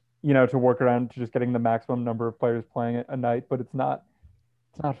work around to just getting the maximum number of players playing a night. But it's not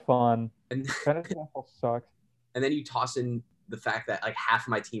fun. And fantasy football sucks. And then you toss in the fact that like half of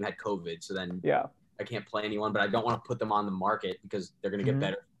my team had COVID, so then I can't play anyone, but I don't want to put them on the market because they're going to get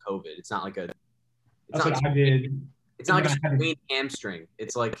better COVID. It's not like a. That's what I did. It's not like a sprained hamstring.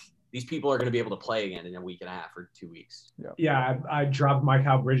 It's like these people are going to be able to play again in a week and a half or 2 weeks. Yeah, I dropped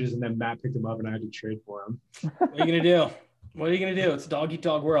Mikal Bridges and then Matt picked him up and I had to trade for him. What are you gonna do? What are you gonna do? It's a dog eat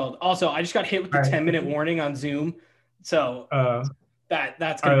dog world. Also, I just got hit with the 10-minute warning on Zoom, so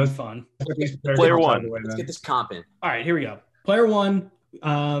that's gonna be fun. Player one. Let's get this comp in. All right, here we go. Player one,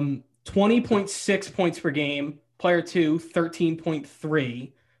 20.6 points per game. Player two,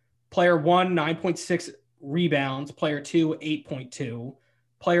 13.3. Player one, 9.6 rebounds. Player two, 8.2.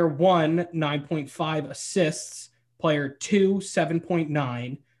 Player one, 9.5 assists. Player two,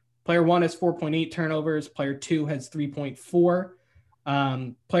 7.9. Player one has 4.8 turnovers. Player two has 3.4.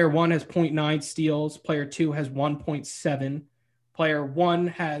 Player one has 0.9 steals. Player two has 1.7. Player one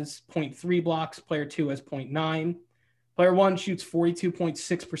has 0.3 blocks. Player two has 0.9. Player one shoots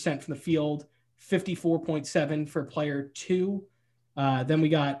 42.6% from the field, 54.7 for player two. Then we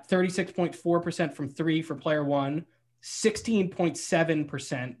got 36.4% from three for player one,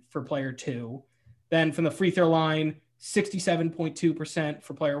 16.7% for player two. Then from the free throw line, 67.2%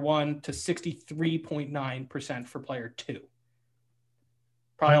 for player one to 63.9% for player two.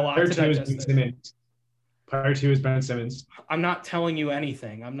 Probably a lot to digest there. Player two is Ben Simmons. I'm not telling you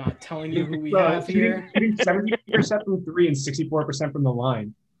anything. I'm not telling you who we have here. Shooting 70% from three and 64% from the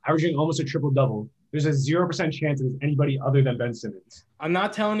line, averaging almost a triple-double. There's a 0% chance it is anybody other than Ben Simmons. I'm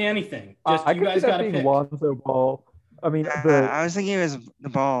not telling you anything. Just I you guys got to pick. Lonzo Ball. I mean, I was thinking it was the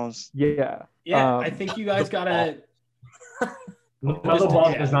balls. Yeah. Yeah, I think you guys got to. Lonzo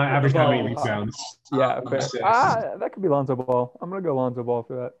Ball does not average that many rebounds. Yeah, that could be Lonzo Ball. I'm gonna go Lonzo Ball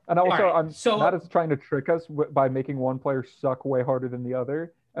for that. And also, I'm not as trying to trick us by making one player suck way harder than the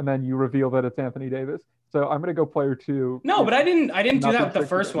other, and then you reveal that it's Anthony Davis. So I'm gonna go player two. No, but I didn't do that with the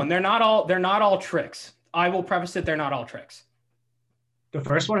first one. They're not all tricks. I will preface it. They're not all tricks. The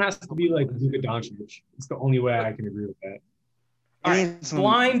first one has to be like Luka Doncic. It's the only way I can agree with that. All right,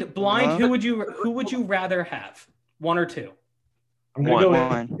 blind. Who would you rather have? One or two? I'm gonna go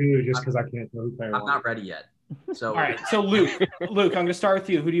with two just because I can't know who player one. I'm not ready yet. So all right. So Luke, I'm gonna start with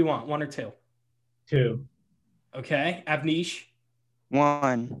you. Who do you want? One or two? Two. Okay. Avnish.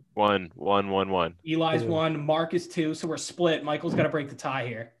 One. Eli's one. Mark is two. So we're split. Michael's got to break the tie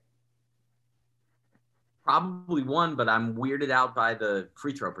here. Probably one, but I'm weirded out by the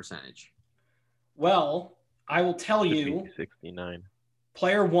free throw percentage. Well, I will tell you. 69.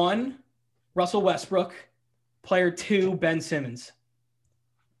 Player one, Russell Westbrook. Player two, Ben Simmons.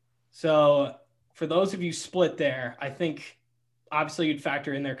 So for those of you split there, I think obviously you'd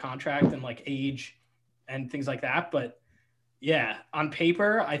factor in their contract and like age and things like that. But yeah, on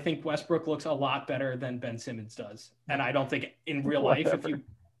paper, I think Westbrook looks a lot better than Ben Simmons does. And I don't think in real life,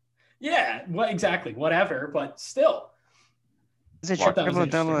 whatever, but still. It's a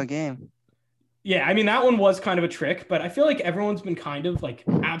triple-double a game. Yeah, I mean, that one was kind of a trick, but I feel like everyone's been kind of like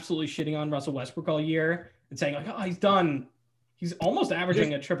absolutely shitting on Russell Westbrook all year and saying like, oh, he's almost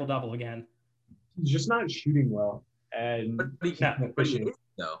averaging a triple-double again. He's just not shooting well. And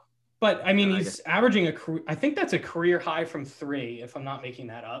But I mean, he's averaging I think that's a career high from three, if I'm not making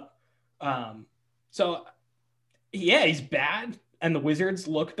that up. So yeah, he's bad and the Wizards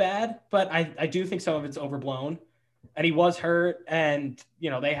look bad, but I do think some of it's overblown. And he was hurt, and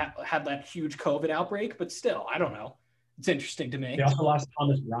they had that huge COVID outbreak. But still, I don't know. It's interesting to me. They also lost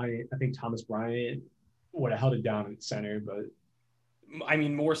Thomas Bryant. I think Thomas Bryant would have held it down at center, but I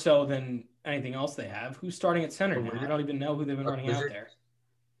mean more so than anything else they have. Who's starting at center now? I don't even know who they've been running out there.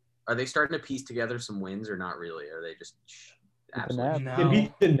 Are they starting to piece together some wins or not really? Are they just absolutely? No. They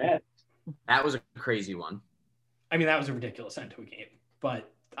beat the Nets. That was a crazy one. I mean, that was a ridiculous end to a game,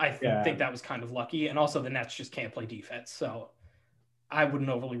 but I think that was kind of lucky. And also the Nets just can't play defense. So I wouldn't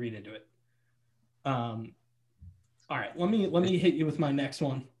overly read into it. All right, let me hit you with my next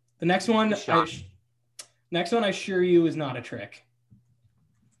one. The next one, I assure you is not a trick.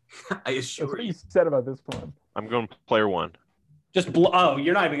 I assure That's what you said about this one. I'm going player one.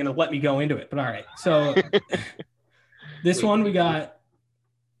 You're not even going to let me go into it, but all right. So this one we got,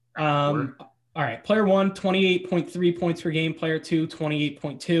 all right, player one, 28.3 points per game. Player two,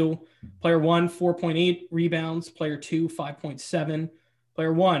 28.2. Player one, 4.8 rebounds. Player two, 5.7.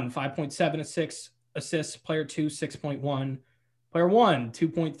 Player one, 5.7 assists. Player two, 6.1. Player one,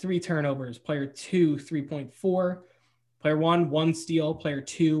 2.3 turnovers. Player two, 3.4. Player one, 1 steal. Player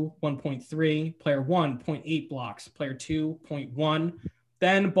two, 1.3. Player one, 0.8 blocks. Player two, 0.1.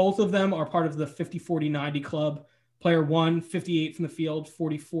 Then both of them are part of the 50-40-90 club. Player one, 58 from the field,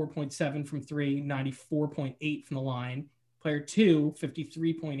 44.7 from three, 94.8 from the line. Player two,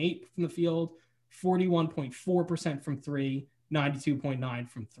 53.8 from the field, 41.4% from three, 92.9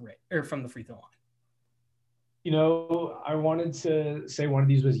 from from the free throw line. You know, I wanted to say one of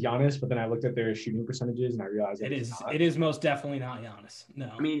these was Giannis, but then I looked at their shooting percentages and I realized it is. It is most definitely not Giannis. No.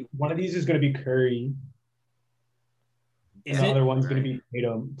 I mean, one of these is going to be Curry. The other one's going to be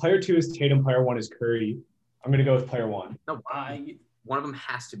Tatum. Player 2 is Tatum. Player 1 is Curry. I'm going to go with player 1. No, one of them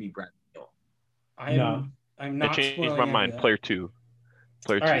has to be Bradley Beal. I'm not. I changed my mind. Player 2.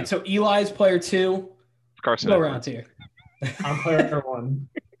 All right, so Eli's player 2. Carson. Go around here. I'm player 1.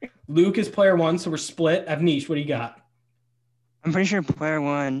 Luke is player 1, so we're split. Avnish, what do you got? I'm pretty sure player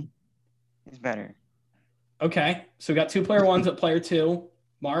 1 is better. Okay, so we got 2 player 1s at player 2.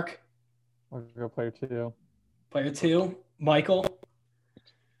 Mark? I'll go player 2. Player 2. Michael?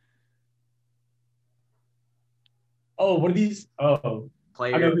 Oh, what are these? Oh,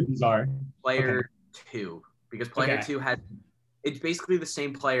 I know who these are. Player 2. Because player 2 it's basically the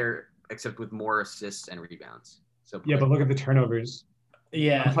same player except with more assists and rebounds. So yeah, but look at the turnovers.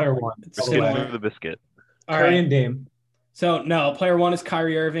 Yeah. I'm player 1. The biscuit. All Curry right. and Dame. So no, player 1 is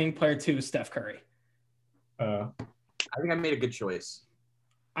Kyrie Irving. Player 2 is Steph Curry. I think I made a good choice.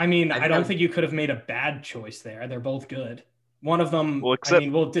 I mean, I don't think you could have made a bad choice there. They're both good. One of them,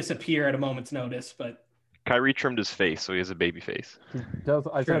 will disappear at a moment's notice, but Kyrie trimmed his face, so he has a baby face. He does.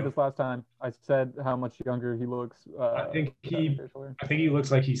 I said this last time. I said how much younger he looks. I think he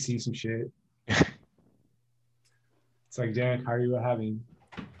looks like he's seen some shit. It's like, damn, Kyrie, what having?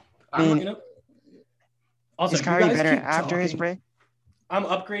 Also, is Kyrie better after his break? I'm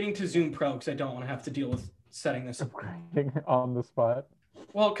upgrading to Zoom Pro because I don't want to have to deal with setting this up. Upgrading on the spot.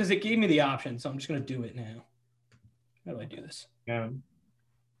 Well, because it gave me the option, so I'm just going to do it now. How do I do this? Yeah.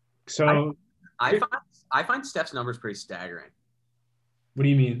 So I find Steph's numbers pretty staggering. What do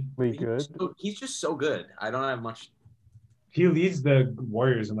you mean? He's just so good. I don't have much. He leads the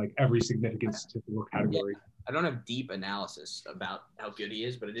Warriors in like every significant statistical category. Yeah. I don't have deep analysis about how good he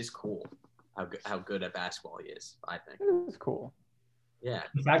is, but it is cool how good at basketball he is, I think. It is cool. Yeah.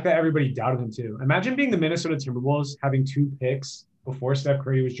 The fact that everybody doubted him too. Imagine being the Minnesota Timberwolves having 2 picks before Steph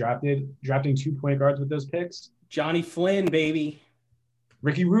Curry was drafted, drafting 2 point guards with those picks. Johnny Flynn, baby.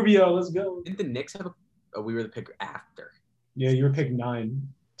 Ricky Rubio, let's go. Didn't the Knicks have we were the pick after? Yeah, you were pick 9.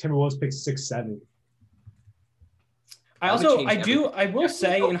 Timberwolves picked 6, 7. I will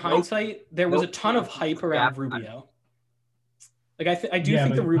say in hindsight, there was a ton of hype around Rubio. Like I do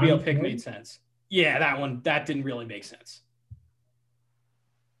think the Rubio pick made sense. Yeah, that didn't really make sense.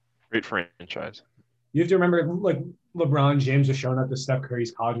 Great franchise. You have to remember, like LeBron James was showing up to Steph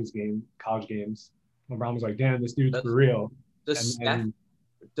Curry's college games. LeBron was like, "Damn, this dude's for real."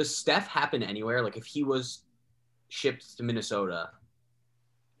 Does Steph happen anywhere? Like if he was shipped to Minnesota?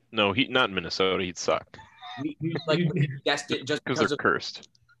 No, not in Minnesota. He'd suck. Just because they're cursed.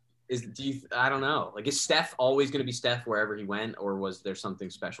 I don't know. Like, is Steph always going to be Steph wherever he went, or was there something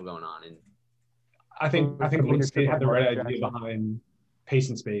special going on? And I think Golden State had the right idea behind pace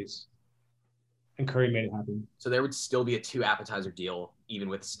and space, and Curry made it happen. So there would still be a 2 appetizer deal, even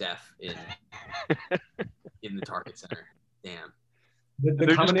with Steph in the Target Center. Damn.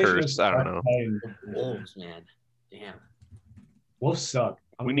 The combination just cursed. I don't know. Wolves, man. Damn. Wolves suck.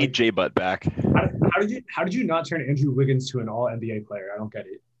 We need J Butt back. How did you not turn Andrew Wiggins to an All NBA player? I don't get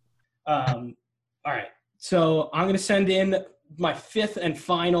it. All right. So I'm going to send in my 5th and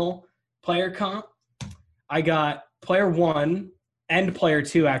final player comp. I got player 1 and player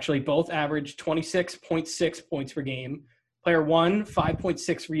 2, actually, both average 26.6 points per game. Player 1,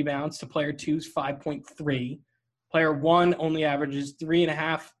 5.6 rebounds to player 2's 5.3. Player 1 only averages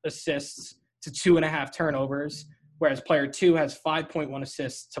 3.5 assists to 2.5 turnovers, whereas player 2 has 5.1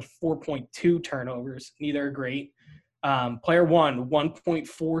 assists to 4.2 turnovers. Neither are great. Player 1,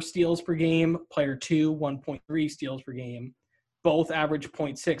 1.4 steals per game. Player 2, 1.3 steals per game. Both average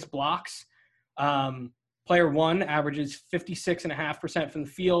 0.6 blocks. Player 1 averages 56.5% from the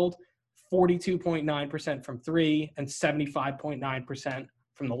field, 42.9% from 3, and 75.9%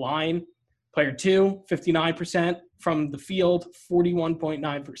 from the line. Player 2, 59% from the field,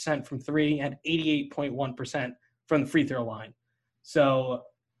 41.9% from 3, and 88.1% from the free throw line. So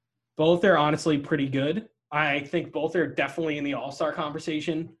both are honestly pretty good. I think both are definitely in the all-star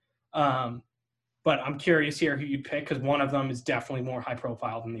conversation. But I'm curious here who you'd pick because one of them is definitely more high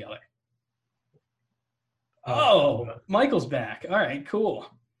profile than the other. Oh, Michael's back. All right, cool.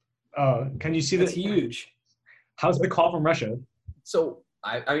 Can you see That's this? huge. How's the call from Russia? So,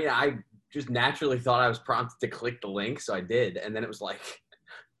 I just naturally thought I was prompted to click the link, so I did. And then it was like,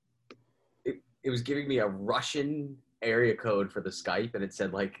 it was giving me a Russian area code for the Skype, and it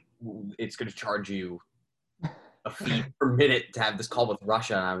said, like, it's going to charge you a fee per minute to have this call with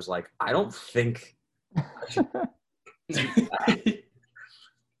Russia. And I was like, I don't think I should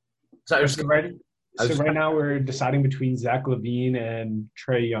So right now we're deciding between Zach LaVine and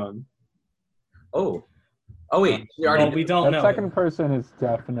Trae Young. Oh wait, we don't know. That second person is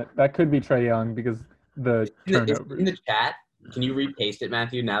definite. That could be Trae Young because the turnovers. In the chat, can you repaste it,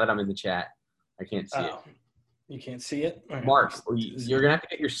 Matthew? Now that I'm in the chat, I can't see it. You can't see it? Right. Mark, you're gonna have to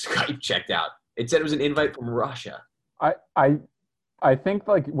get your Skype checked out. It said it was an invite from Russia. I think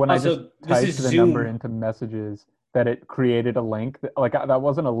like when I just typed the number into messages that it created a link. Like that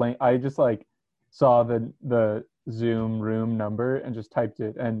wasn't a link. I just like saw the Zoom room number and just typed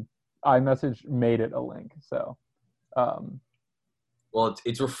it, and iMessage made it a link. So, well,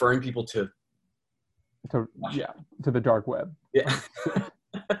 it's referring people to the dark web. Yeah.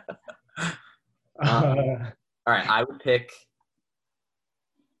 All right, I would pick.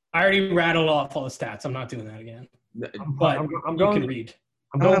 I already rattled off all the stats. I'm not doing that again. But I'm going, you can read.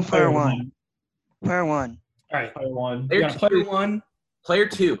 I'm going player one. Player one. All right. Player one. Player one. Player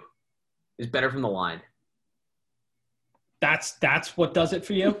two is better from the line. That's what does it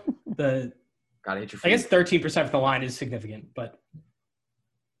for you. Gotta hit your feet. I guess 13% from the line is significant, but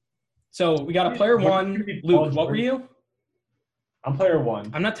so we got a player one. Luke, what were you? I'm player one.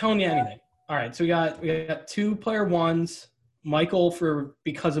 I'm not telling you anything. All right, so we got 2 player ones. Michael,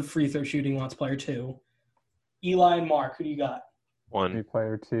 because of free throw shooting, wants player 2. Eli and Mark, who do you got? 1.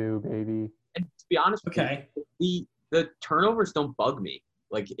 Player 2, baby. And to be honest, okay. The turnovers don't bug me.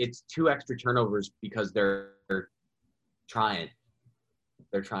 Like it's 2 extra turnovers because they're trying.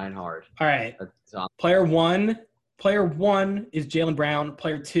 They're trying hard. All right. Player one is Jaylen Brown.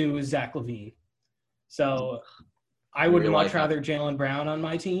 Player 2 is Zach LaVine. So I would much rather Jaylen Brown on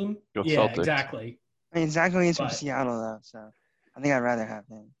my team. Celtics. Exactly. I mean, Zach LaVine's from Seattle, though, so I think I'd rather have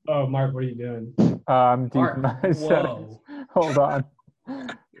him. Oh, Mark, what are you doing? I'm deep in my settings. Hold on.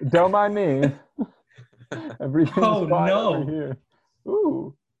 Don't mind me. Everything's fine over here.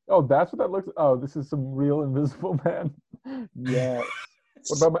 Ooh. Oh, that's what that looks. Oh, this is some real Invisible Man. Yes.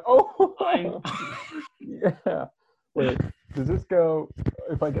 What about my? Oh. Yeah. Wait. Does this go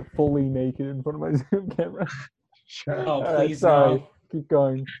if I get fully naked in front of my Zoom camera? Sure. Oh, please. Sorry. No. Keep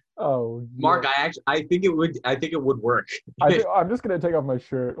going. Oh. Mark, yeah. I think it would work. I'm just gonna take off my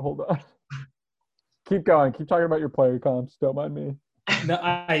shirt. Hold on. Keep going. Keep talking about your player comps. Don't mind me. No,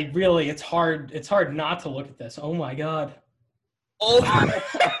 it's hard not to look at this. Oh my God. Oh.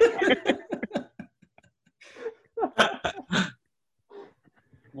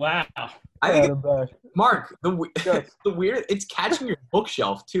 Wow. I think Mark, the weird, it's catching your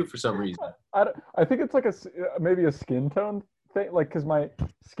bookshelf too for some reason. I think it's like maybe a skin tone thing, like because my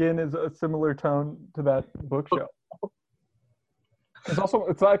skin is a similar tone to that bookshelf.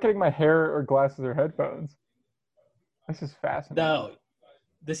 It's not getting my hair or glasses or headphones. This is fascinating. No,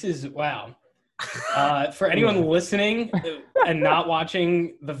 this is wow. For anyone listening and not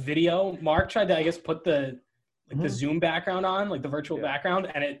watching the video, Mark tried to, I guess, put the Zoom background on, like the virtual background,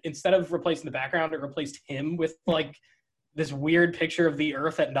 and it, instead of replacing the background, it replaced him with like this weird picture of the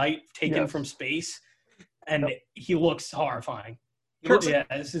Earth at night taken from space, and he looks horrifying. He looks like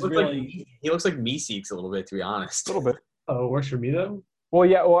Meeseeks a little bit, to be honest. A little bit. Oh, it works for me though. Well,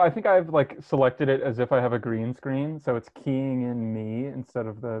 yeah. Well, I think I've like selected it as if I have a green screen, so it's keying in me instead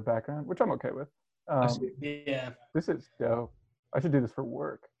of the background, which I'm okay with. This is dope. I should do this for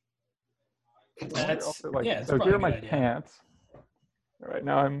work. So here are my pants. All right,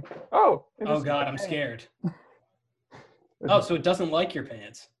 now I'm. Oh God, I'm scared. So it doesn't like your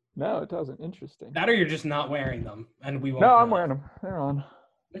pants. No, it doesn't. Interesting. That or you're just not wearing them, and we won't. No, I'm wearing them. They're on.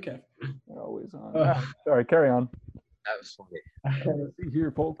 Okay. They're always on. Sorry, carry on. That was funny. See here,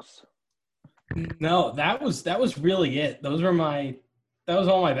 folks. No, that was really it. That was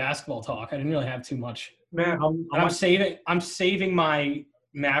all my basketball talk. I didn't really have too much. Man, I'm saving my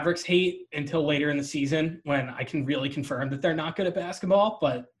Mavericks hate until later in the season when I can really confirm that they're not good at basketball,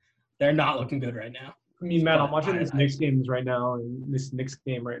 but they're not looking good right now. I mean, man, I'm watching this Knicks game right now, and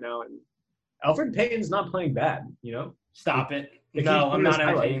Elfrid Payton's not playing bad, you know? Stop it. No, I'm not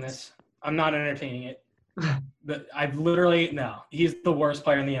entertaining this. I'm not entertaining it. He's the worst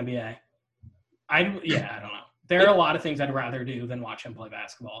player in the NBA. I don't know. There are a lot of things I'd rather do than watch him play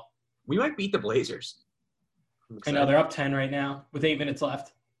basketball. We might beat the Blazers. I know they're up 10 right now with 8 minutes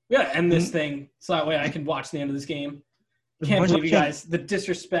left. We gotta end this thing so that way I can watch the end of this game. Can't believe you guys, the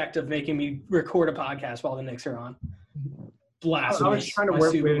disrespect of making me record a podcast while the Knicks are on. Blasphemous. I was trying to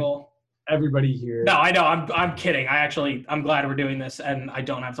work with everybody here. No, I know. I'm kidding. I'm glad we're doing this and I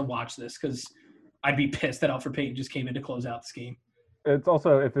don't have to watch this because I'd be pissed that Elfrid Payton just came in to close out this game. It's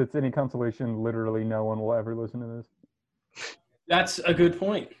also, if it's any consolation, literally no one will ever listen to this. That's a good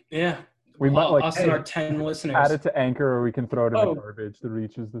point. Yeah. We might us and our 10 listeners. Add it to Anchor, or we can throw it in the garbage. The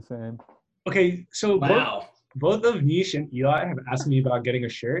reach is the same. Okay, so both of Nish and Eli have asked me about getting a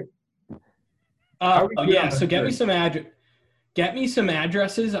shirt. So get me some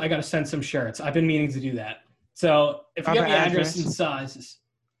addresses. I got to send some shirts. I've been meaning to do that. So if you get me addresses and sizes.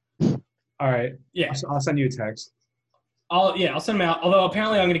 All right. Yeah. I'll send you a text. I'll send them out. Although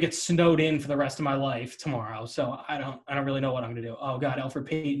apparently I'm going to get snowed in for the rest of my life tomorrow. So I don't really know what I'm going to do. Oh God, Elfrid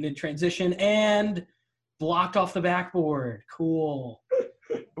Payton in transition and blocked off the backboard. Cool.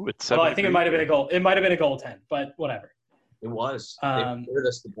 Ooh, I think it might have been a goal. It might have been a goaltend, but whatever. It was. They awarded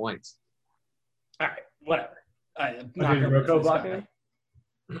us the points. All right, whatever. I'm not going to root for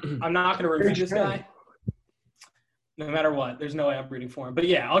this guy. No matter what, there's no way I'm rooting for him. But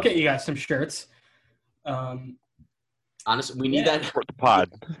yeah, I'll get you guys some shirts. Honestly, we need that for the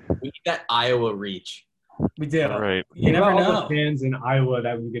pod. We need that Iowa reach. We do. All right. You never know. All the fans in Iowa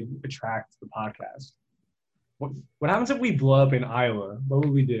that we could attract to the podcast. What happens if we blow up in Iowa? What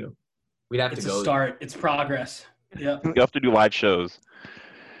would we do? We'd have to go. It's a start. It's progress. Yeah. You have to do live shows.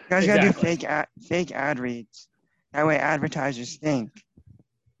 You guys gotta do fake ad reads. That way advertisers think.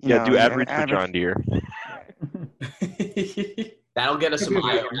 Do ad reads for John Deere. That'll get us some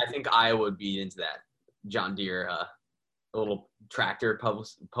Iowa. I think Iowa would be into that. John Deere, a little tractor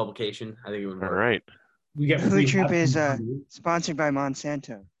publication. I think it would work. All right. We get Food Troop is sponsored by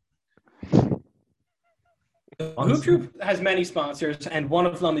Monsanto. Hoop Troop has many sponsors, and one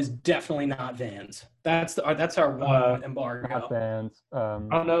of them is definitely not Vans. That's our one embargo. Not Vans. I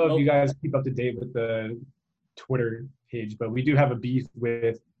don't know if you guys keep up to date with the Twitter page, but we do have a beef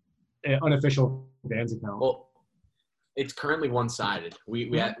with an unofficial Vans account. Well, it's currently one-sided.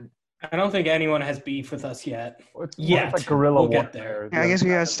 I don't think anyone has beef with us yet. It's like guerrilla warfare. Get there. Yeah, I guess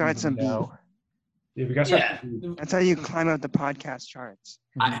we gotta start some beef. Yeah, we gotta start. That's how you climb up the podcast charts.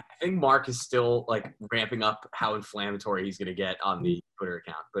 I think Mark is still ramping up how inflammatory he's gonna get on the Twitter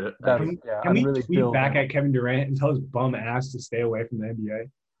account. But can we really tweet back at Kevin Durant and tell his bum ass to stay away from the NBA?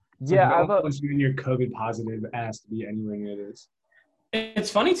 I want you and your COVID positive ass to be anywhere near this.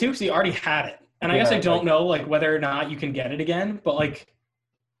 It's funny too because he already had it, and I guess I don't know whether or not you can get it again, but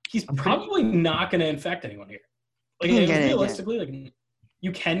he's probably not going to infect anyone here. Realistically,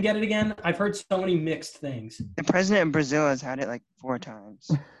 you can get it again. I've heard so many mixed things. The president of Brazil has had it 4 times.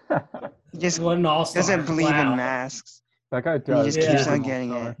 He just doesn't believe in masks. That guy does. He just keeps on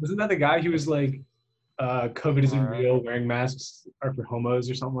getting it. Wasn't that the guy who was COVID isn't real, wearing masks are for homos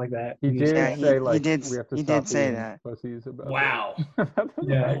or something like that? He did he did say that. Wow.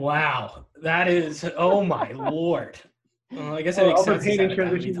 Wow. That is, oh my Lord. Well, I guess it makes sense.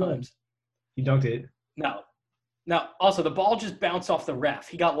 He dunked it. No. Also, the ball just bounced off the ref.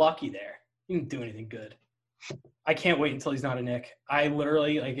 He got lucky there. He didn't do anything good. I can't wait until he's not a Knick. I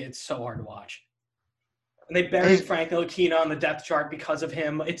literally, it's so hard to watch. And they buried Frank Ntilikina on the depth chart because of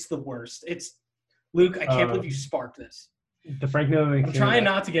him. It's the worst. Luke, I can't believe you sparked this. The Frank Ntilikina. I'm trying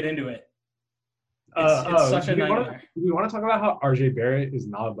not to get into it. It's such a nightmare. Do we want to talk about how RJ Barrett is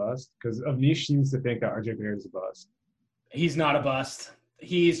not a bust? Because Avnish seems to think that RJ Barrett is a bust. He's not a bust.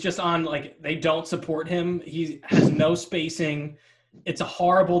 He's just on, they don't support him. He has no spacing. It's a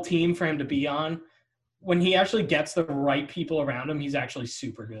horrible team for him to be on. When he actually gets the right people around him, he's actually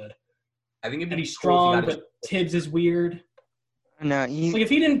super good. I think he's strong, but Tibbs is weird. No, if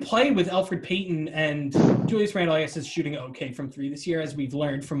he didn't play with Elfrid Payton and Julius Randle, I guess is shooting okay from 3 this year, as we've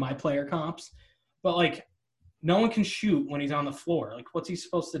learned from my player comps. But no one can shoot when he's on the floor. What's he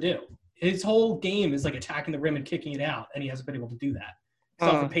supposed to do? His whole game is attacking the rim and kicking it out, and he hasn't been able to do that.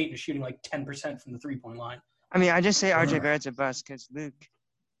 Elfrid Payton is shooting 10% from the 3-point line. I mean, I just say RJ Barrett's a bust because Luke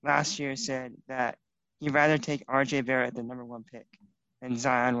last year said that he'd rather take RJ Barrett the number 1 pick than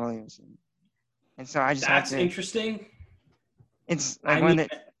Zion Williamson. And so I just That's interesting. It's one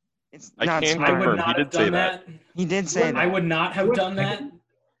that it's not smart. I would not have done that. He did say that. I would not have done that.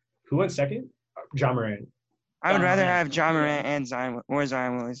 Who went second? Ja Morant. I would rather have Ja Morant and Zion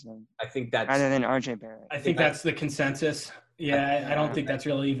Williamson. I think that's rather than RJ Barrett. I think that's the consensus. Yeah, I don't think that's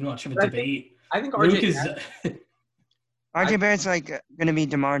really even much of a debate. I think RJ Barrett's going to be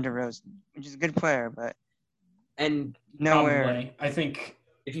DeMar DeRozan, which is a good player, but nowhere. Probably. I think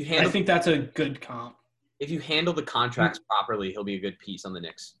that's a good comp. If you handle the contracts properly, he'll be a good piece on the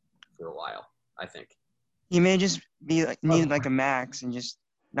Knicks for a while, I think. He may just be need a max and just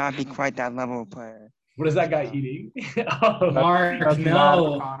not be quite that level of player. What is that guy eating? Mark,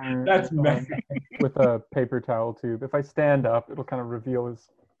 no. That's mad. With a paper towel tube. If I stand up, it'll kind of reveal his.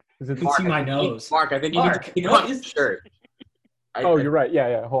 You can see my nose. Mark, I think you need to put on his shirt. You're right.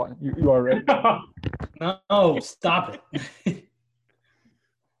 Yeah. Hold on. You are right. No, stop it.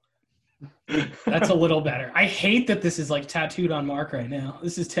 That's a little better. I hate that this is like tattooed on Mark right now.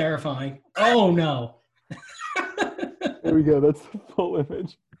 This is terrifying. Oh no. There we go. That's the full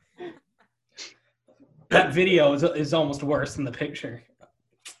image. That video is almost worse than the picture.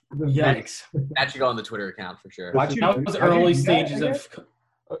 Yikes. That should go on the Twitter account for sure. That was early stages of.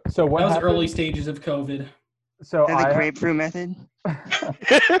 So what? That was happened? early stages of COVID. So Is that the grapefruit method?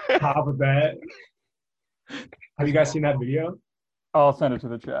 Top of that. Have you guys seen that video? I'll send it to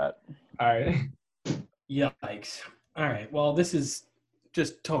the chat. All right. Yikes. All right. Well, this is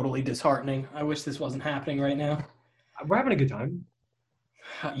just totally disheartening. I wish this wasn't happening right now. We're having a good time.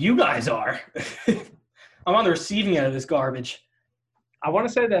 You guys are. I'm on the receiving end of this garbage. I want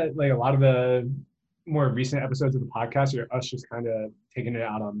to say that like a lot of the more recent episodes of the podcast are us just kind of taking it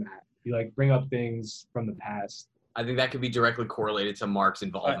out on Matt. You like bring up things from the past. I think that could be directly correlated to Mark's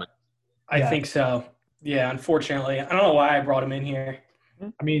involvement. I think so. Yeah, unfortunately. I don't know why I brought him in here.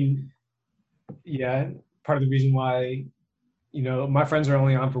 I mean, yeah, part of the reason why, my friends are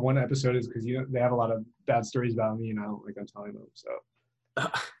only on for one episode is because, they have a lot of bad stories about me and I don't like I'm telling them, so.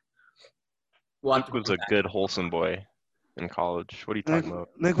 Luke was a good, wholesome boy in college. What are you talking about?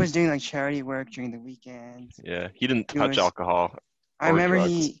 Luke was doing like charity work during the weekends. Yeah, he didn't touch alcohol. I remember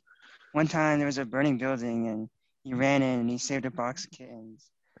drugs. one time there was a burning building and he ran in and he saved a box of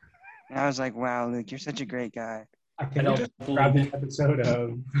kittens. And I was like, wow, Luke, you're such a great guy. I think I just grabbed an episode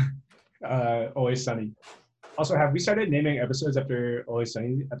of Always Sunny. Also, have we started naming episodes after Always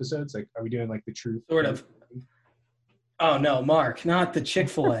Sunny episodes? Like, are we doing like the truth? Sort of. Oh, no, Mark, not the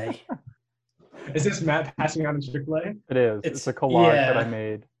Chick-fil-A. Is this Matt passing out in Chick-fil-A? It is. It's a collage that I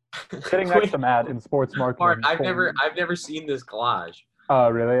made. Sitting next to Matt in sports marketing. Mark, I've never seen this collage. Oh,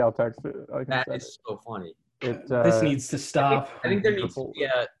 really? I'll text it. That is so funny. This needs to stop. I think there needs to be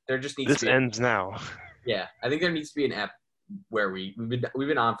there just needs This to be ends now. Yeah, I think there needs to be an app where we've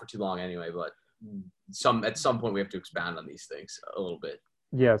been on for too long anyway, but at some point we have to expand on these things a little bit.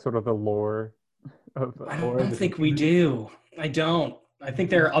 Yeah, sort of the lore of I don't think we do. I don't. I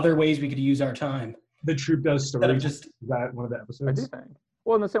think there are other ways we could use our time. The Troop Does Stories. Just is that one of the episodes? I do think.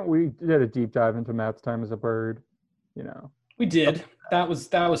 Well, in the sense we did a deep dive into Matt's time as a bird, We did. That was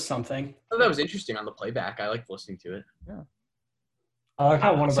something. Oh, that was interesting on the playback. I liked listening to it. Yeah.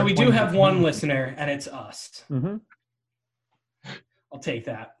 So we do have one listener, and it's us. Mm-hmm. I'll take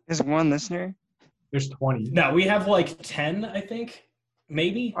that. There's one listener? There's 20. No, we have like 10, I think.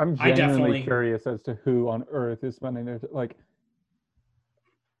 Maybe. I'm genuinely curious as to who on earth is spending their like.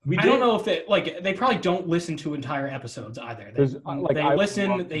 I don't know if they probably don't listen to entire episodes either. They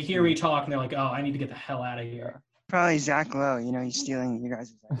listen, they hear me talk, and they're like, "Oh, I need to get the hell out of here." Probably Zach Lowe. He's stealing you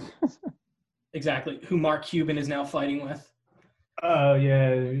guys' ideas. Exactly. Who Mark Cuban is now fighting with. Oh,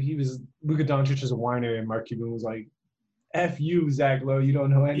 yeah. Luka Doncic is a whiner, and Mark Cuban was like, F you, Zach Lowe. You don't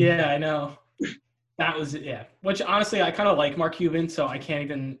know anything. Yeah, I know. That was it, yeah. Which, honestly, I kind of like Mark Cuban, so I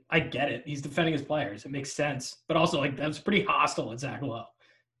get it. He's defending his players. It makes sense. But also, that was pretty hostile at Zach Lowe.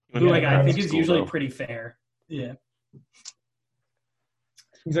 Who, I think is usually pretty fair. Yeah.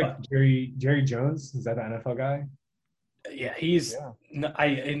 He's like Jerry Jones. Is that the NFL guy? Yeah, he's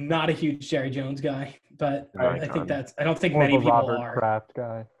I'm not a huge Jerry Jones guy, but I don't think more many of a people Robert are. Kraft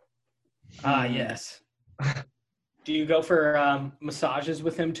guy. Yes. Do you go for massages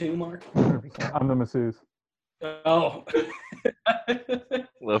with him too, Mark? 100%. I'm the masseuse. Oh.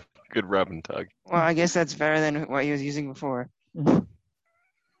 Love good rub and tug. Well, I guess that's better than what he was using before.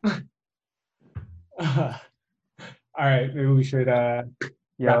 All right, maybe we should wrap it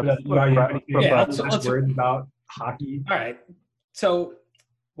up. Last words about hockey? All right. So,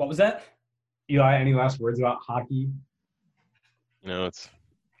 what was that? Eli, any last words about hockey? It's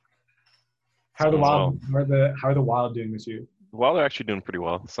how are the Wild doing this year? The Wild are actually doing pretty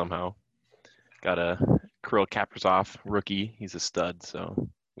well somehow. Got a Kirill Kaprizov rookie. He's a stud, so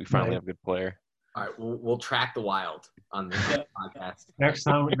we finally have a good player. All right, we'll track the Wild on the podcast. Next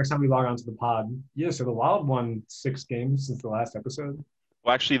time we log on to the pod. Yeah, so the Wild won 6 games since the last episode.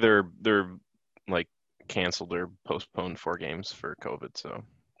 Well, actually, they're like canceled or postponed 4 games for COVID. So.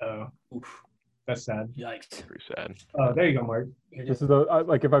 Oh, that's sad. Yikes! Pretty sad. Oh, there you go, Mark. This is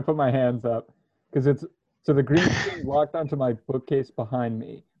like if I put my hands up, because it's so the green screen locked onto my bookcase behind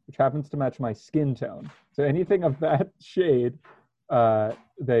me, which happens to match my skin tone. So anything of that shade.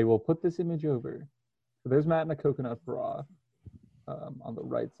 They will put this image over. So there's Matt in a coconut bra. On the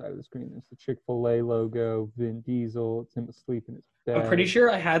right side of the screen, there's the Chick-fil-A logo, Vin Diesel. It's him asleep in his bed. I'm pretty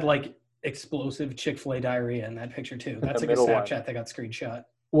sure I had like explosive Chick-fil-A diarrhea in that picture too. That's like a Snapchat that got screenshot.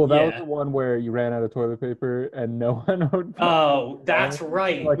 Well, that was the one where you ran out of toilet paper and no one would. Oh, that's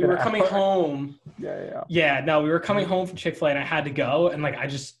right. Like we were coming home. Yeah. No, we were coming home from Chick-fil-A and I had to go. And like, I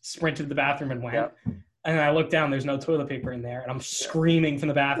just sprinted to the bathroom and went. Yep. And I looked down, there's no toilet paper in there. And I'm screaming from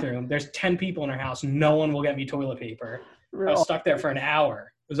the bathroom. There's 10 people in our house. No one will get me toilet paper. I was stuck there for an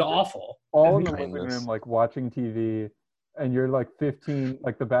hour. It was awful. All in the living room, like watching TV. And you're like 15,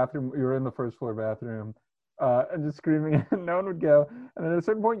 like the bathroom, you were in the first floor bathroom. And just screaming, and no one would go. And then at a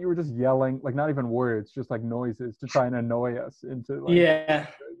certain point, you were just yelling, like not even words, just like noises to try and annoy us into. Like, yeah,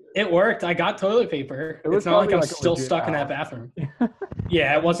 it worked. I got toilet paper. It's not like I'm still stuck in that bathroom.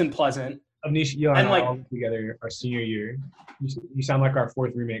 Yeah, it wasn't pleasant. Avnish, you and I all together our senior year. You sound like our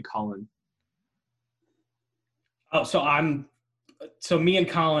fourth roommate, Colin. Oh, so me and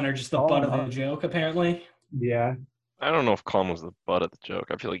Colin are just the butt of the joke, apparently. Yeah. I don't know if Colin was the butt of the joke.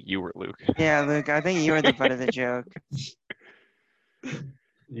 I feel like you were, Luke. Yeah, Luke, I think you were the butt of the joke.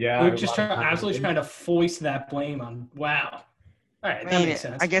 Yeah. Luke just absolutely trying to foist that blame on. Wow. All right, that makes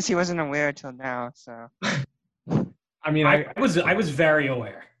sense. I guess he wasn't aware until now, so. I mean, I was very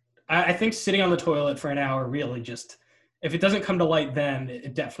aware. I think sitting on the toilet for an hour really just, if it doesn't come to light then,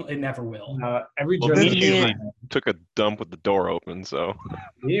 it never will. Every joke usually took a dump with the door open, so.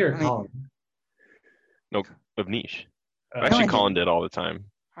 Here, Colin. No, Avnish. Actually, Colin did all the time.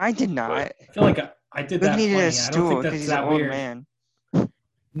 I did not. I feel like I did that. Needed a I don't stool think that's that old weird. Man.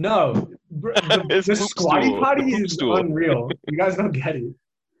 No, the squatty potty is unreal. You guys don't get it.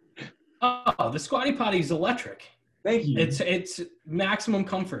 Oh, the squatty potty is electric. Thank you. It's maximum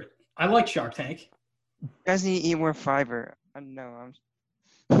comfort. I like Shark Tank. You guys need to eat more fiber. I know.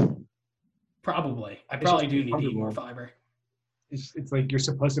 Probably. I probably do need to eat more fiber. It's like you're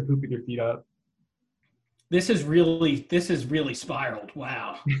supposed to poop with your feet up. This is really spiraled.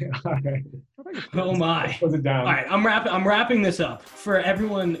 Wow. Oh my. Close it down. All right, I'm wrapping this up. For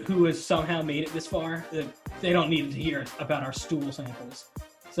everyone who has somehow made it this far, they don't need to hear about our stool samples.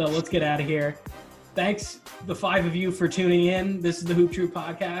 So let's get out of here. Thanks, the 5 of you, for tuning in. This is the Hoop Troop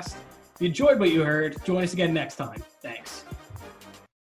Podcast. If you enjoyed what you heard, join us again next time.